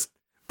just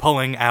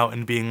pulling out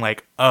and being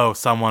like, oh,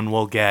 someone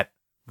will get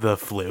the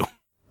flu.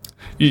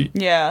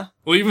 Yeah.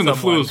 Well, even the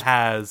flu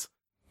has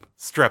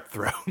strep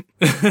throat.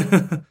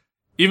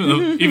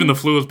 even the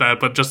flu is bad,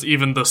 but just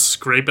even the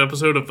scrape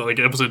episode of like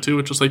episode 2,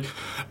 it's just like,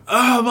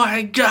 oh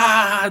my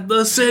god,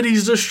 the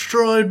city's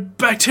destroyed,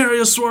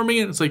 bacteria swarming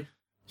in. It's like,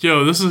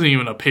 yo, this isn't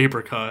even a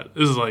paper cut.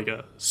 This is like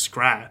a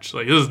scratch.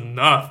 Like, this is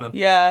nothing.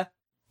 Yeah.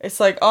 It's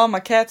like, oh, my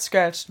cat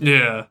scratched me.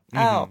 Yeah.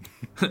 Ow.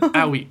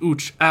 Owie,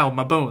 ooch, ow,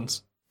 my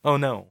bones. Oh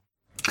no.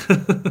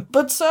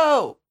 But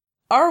so,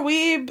 are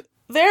we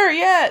there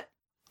yet?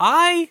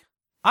 I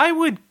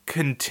would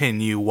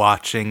continue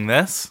watching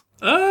this.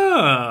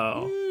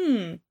 Oh.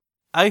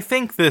 I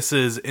think this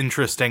is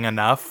interesting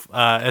enough,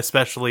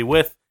 especially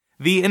with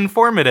the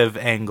informative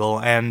angle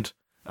and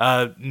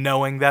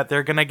knowing that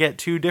they're going to get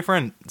 2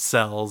 different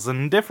cells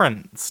and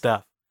different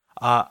stuff.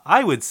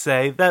 I would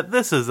say that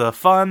this is a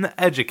fun,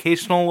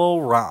 educational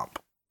little romp.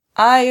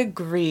 I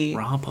agree.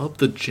 Romp up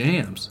the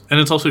jams. And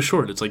it's also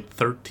short. It's like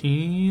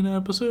 13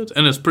 episodes.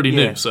 And it's pretty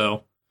new,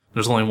 so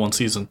there's only 1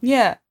 season.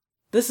 Yeah.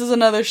 This is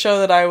another show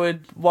that I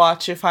would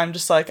watch if I'm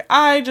just like,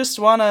 I just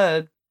want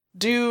to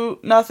do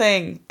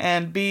nothing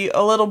and be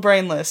a little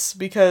brainless,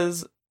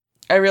 because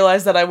I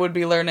realize that I would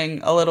be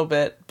learning a little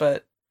bit,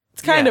 but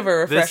it's kind of a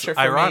refresher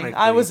for me.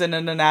 I was in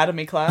an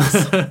anatomy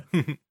class.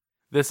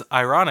 This,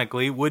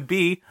 ironically, would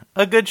be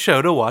a good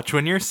show to watch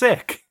when you're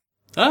sick.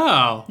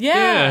 Oh,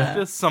 yeah.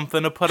 Just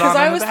something to put on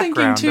in the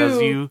background as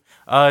you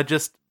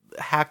just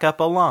hack up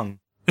a lung.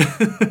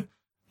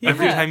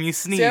 Every time you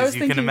sneeze,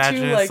 you can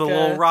imagine it's a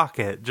little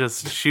rocket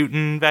just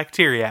shooting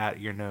bacteria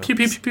at your nose. Pew,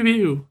 pew, pew,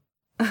 pew,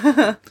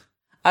 pew.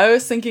 I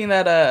was thinking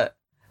that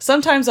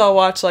sometimes I'll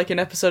watch like an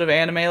episode of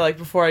anime like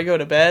before I go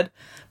to bed,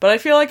 but I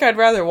feel like I'd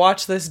rather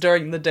watch this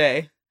during the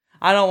day.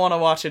 I don't want to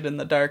watch it in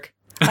the dark.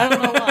 I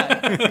don't know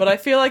why, but I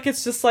feel like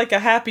it's just like a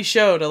happy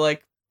show to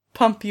like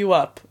pump you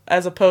up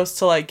as opposed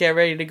to like get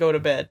ready to go to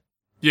bed.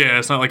 Yeah,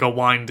 it's not like a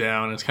wind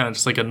down. It's kind of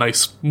just like a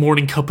nice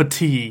morning cup of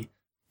tea.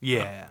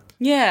 Yeah.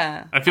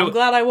 Yeah. I'm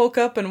glad I woke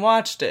up and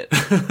watched it.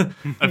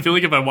 I feel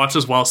like if I watched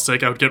this while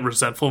sick, I would get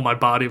resentful in my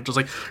body of just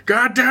like,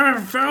 God damn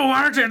it, Phil,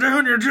 why aren't you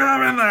doing your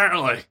job in there?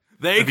 Like,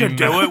 they can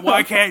do it,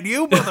 why can't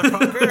you,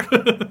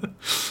 motherfucker?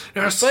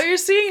 Yes. But you're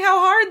seeing how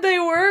hard they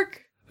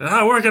work. They're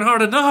not working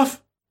hard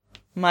enough.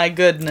 My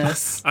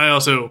goodness. I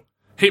also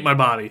hate my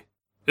body.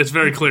 It's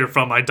very clear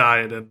from my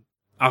diet and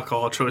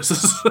alcohol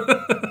choices.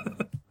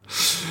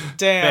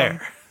 Damn.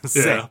 Fair.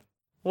 Yeah.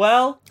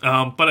 Well.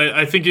 But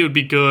I think it would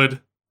be good.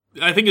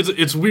 I think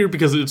it's weird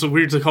because it's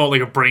weird to call it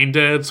like a brain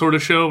dead sort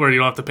of show where you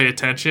don't have to pay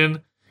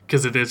attention,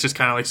 because it is just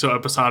kind of like so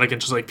episodic and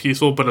just like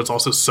peaceful, but it's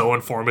also so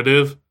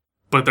informative.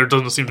 But there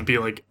doesn't seem to be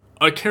like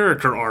a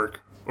character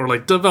arc or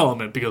like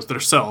development because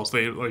they're cells.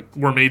 They like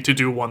were made to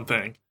do one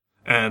thing.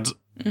 And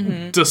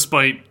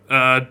despite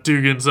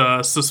Dugan's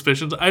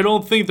suspicions, I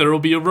don't think there will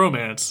be a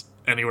romance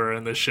anywhere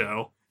in this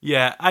show.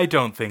 Yeah, I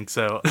don't think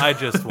so. I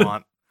just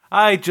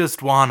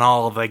want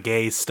all the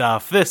gay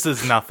stuff. This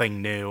is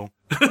nothing new.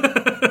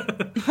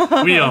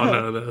 We all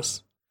know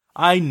this.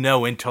 I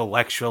know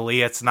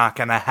intellectually it's not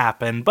gonna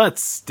happen, but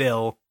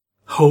still.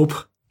 Hope.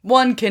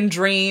 One can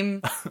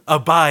dream. A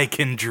bi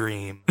can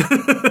dream.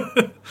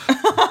 I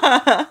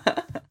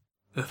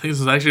think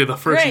this is actually the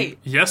first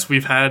yes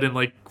we've had in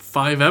like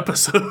 5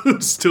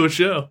 episodes to a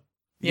show.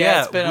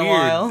 Yeah, it's been weird.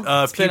 A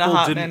while.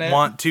 People didn't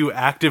want to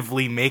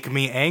actively make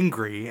me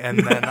angry, and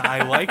then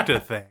I liked a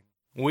thing.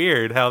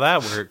 Weird how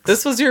that works.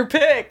 This was your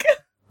pick.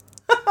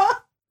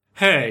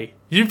 Hey,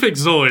 you picked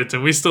Zoids,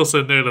 and we still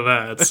said no to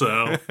that,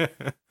 so.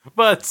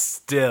 But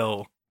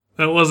still.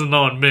 That wasn't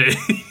on me.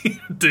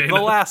 The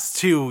last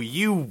two,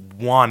 you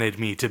wanted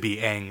me to be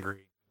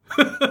angry.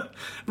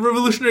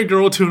 Revolutionary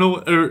Girl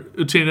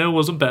tuna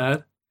wasn't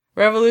bad.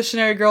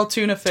 Revolutionary Girl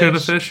tuna fish. Tuna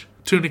fish.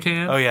 Tuna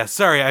can. Oh yeah,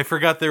 sorry, I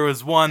forgot there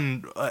was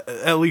one,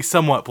 at least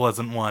somewhat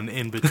pleasant one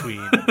in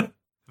between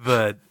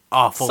the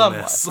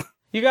awfulness. Somewhat.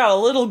 You got a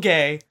little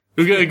gay.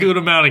 We got a good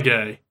amount of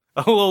gay.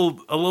 A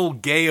little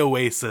gay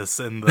oasis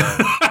in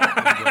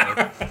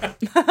the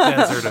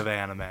desert of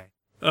anime.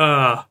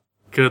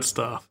 Good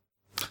stuff.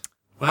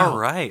 Wow. All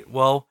right.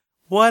 Well,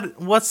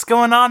 what's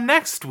going on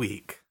next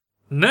week?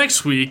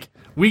 Next week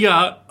we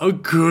got a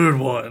good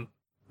one,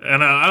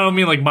 and I don't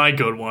mean like my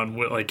good one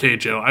with like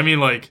Keijo. I mean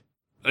like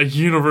a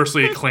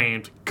universally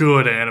acclaimed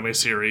good anime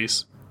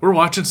series. We're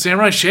watching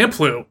Samurai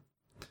Champloo,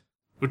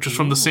 which is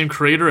from the same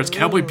creator as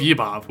Cowboy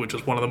Bebop, which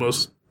is one of the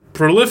most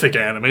prolific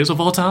animes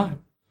of all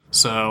time.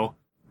 So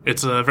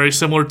it's a very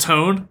similar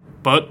tone,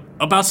 but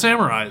about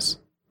samurais.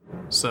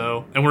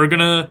 So, and we're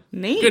gonna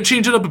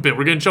change it up a bit.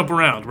 We're gonna jump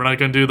around. We're not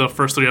gonna do the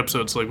first 3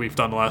 episodes like we've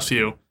done the last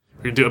few.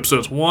 We're gonna do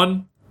episodes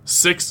 1,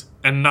 6,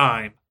 and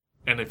 9.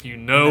 And if you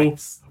know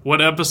what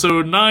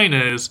episode 9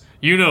 is,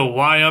 you know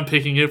why I'm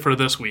picking it for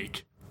this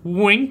week.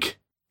 Wink.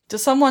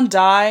 Does someone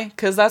die?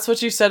 Because that's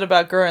what you said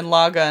about Gurren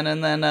Lagann,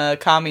 and then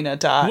Kamina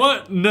died.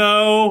 What?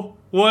 No.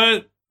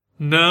 What?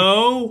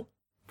 No.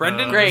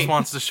 Brendan just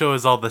wants to show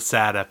us all the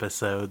sad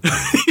episodes.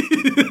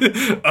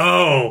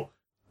 Oh,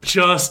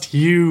 just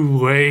you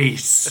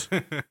wait.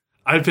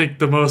 I picked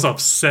the most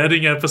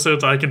upsetting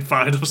episodes I can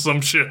find of some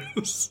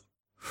shows.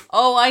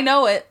 Oh, I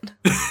know it.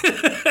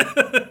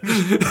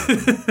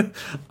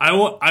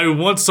 I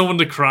want someone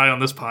to cry on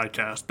this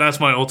podcast. That's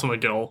my ultimate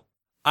goal.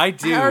 I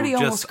do,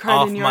 just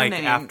off mic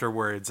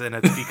afterwards, and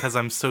it's because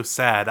I'm so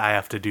sad I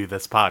have to do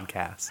this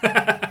podcast.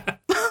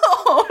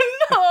 Oh,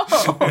 no!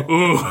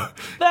 Ooh,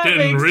 that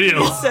getting makes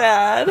real. me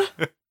sad.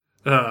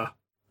 So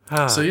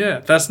yeah,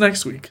 that's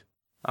next week.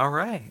 All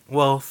right.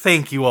 Well,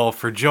 thank you all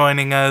for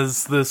joining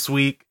us this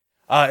week.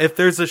 If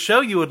there's a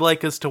show you would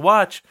like us to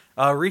watch,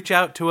 reach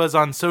out to us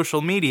on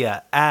social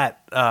media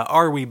at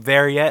Are We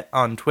There Yet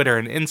on Twitter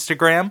and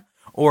Instagram.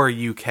 Or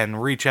you can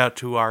reach out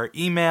to our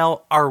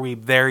email,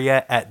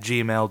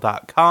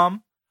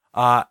 arewetheryet@gmail.com.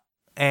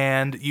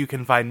 And you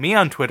can find me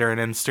on Twitter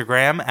and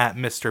Instagram at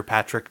Mr.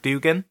 Patrick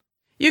Dugan.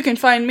 You can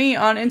find me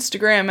on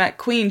Instagram at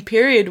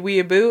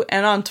Queen.Weeaboo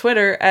and on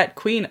Twitter at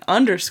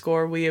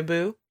Queen_Weeaboo.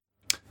 You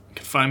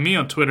can find me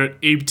on Twitter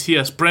at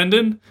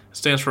ABTSBrendan. It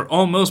stands for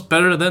Almost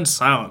Better Than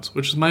Silence,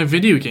 which is my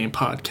video game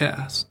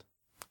podcast.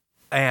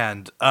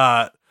 And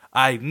I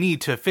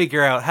need to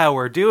figure out how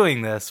we're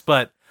doing this,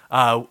 but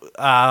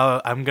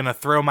I'm gonna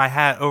throw my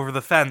hat over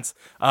the fence.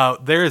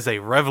 There is a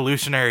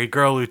Revolutionary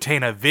Girl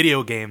Utena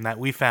video game that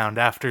we found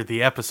after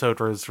the episode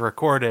was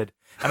recorded,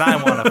 and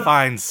I want to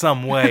find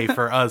some way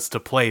for us to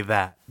play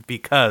that,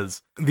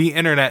 because the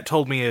internet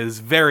told me it is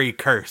very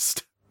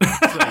cursed.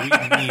 So we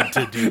need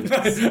to do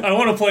this. I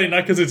want to play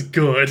not because it's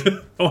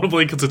good. I want to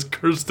play because it's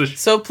cursed.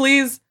 So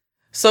please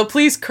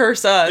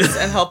curse us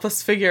and help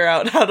us figure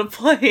out how to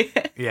play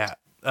it. Yeah.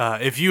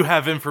 If you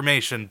have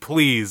information,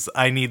 please,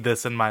 I need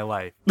this in my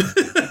life.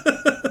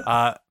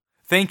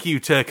 Thank you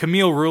to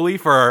Camille Rulli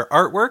for our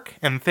artwork,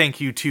 and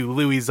thank you to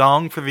Louis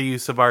Zong for the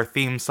use of our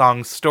theme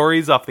song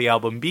Stories off the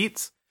album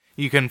Beats.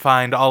 You can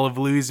find all of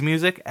Louis'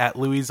 music at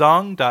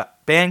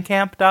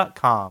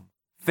louiszong.bandcamp.com.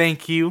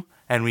 Thank you,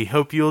 and we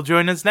hope you'll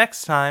join us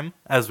next time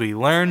as we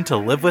learn to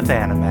live with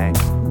anime.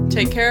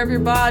 Take care of your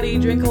body,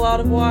 drink a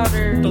lot of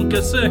water. Don't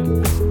get sick.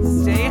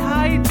 Stay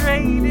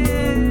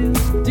hydrated.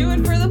 Do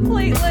it for the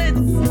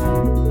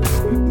platelets.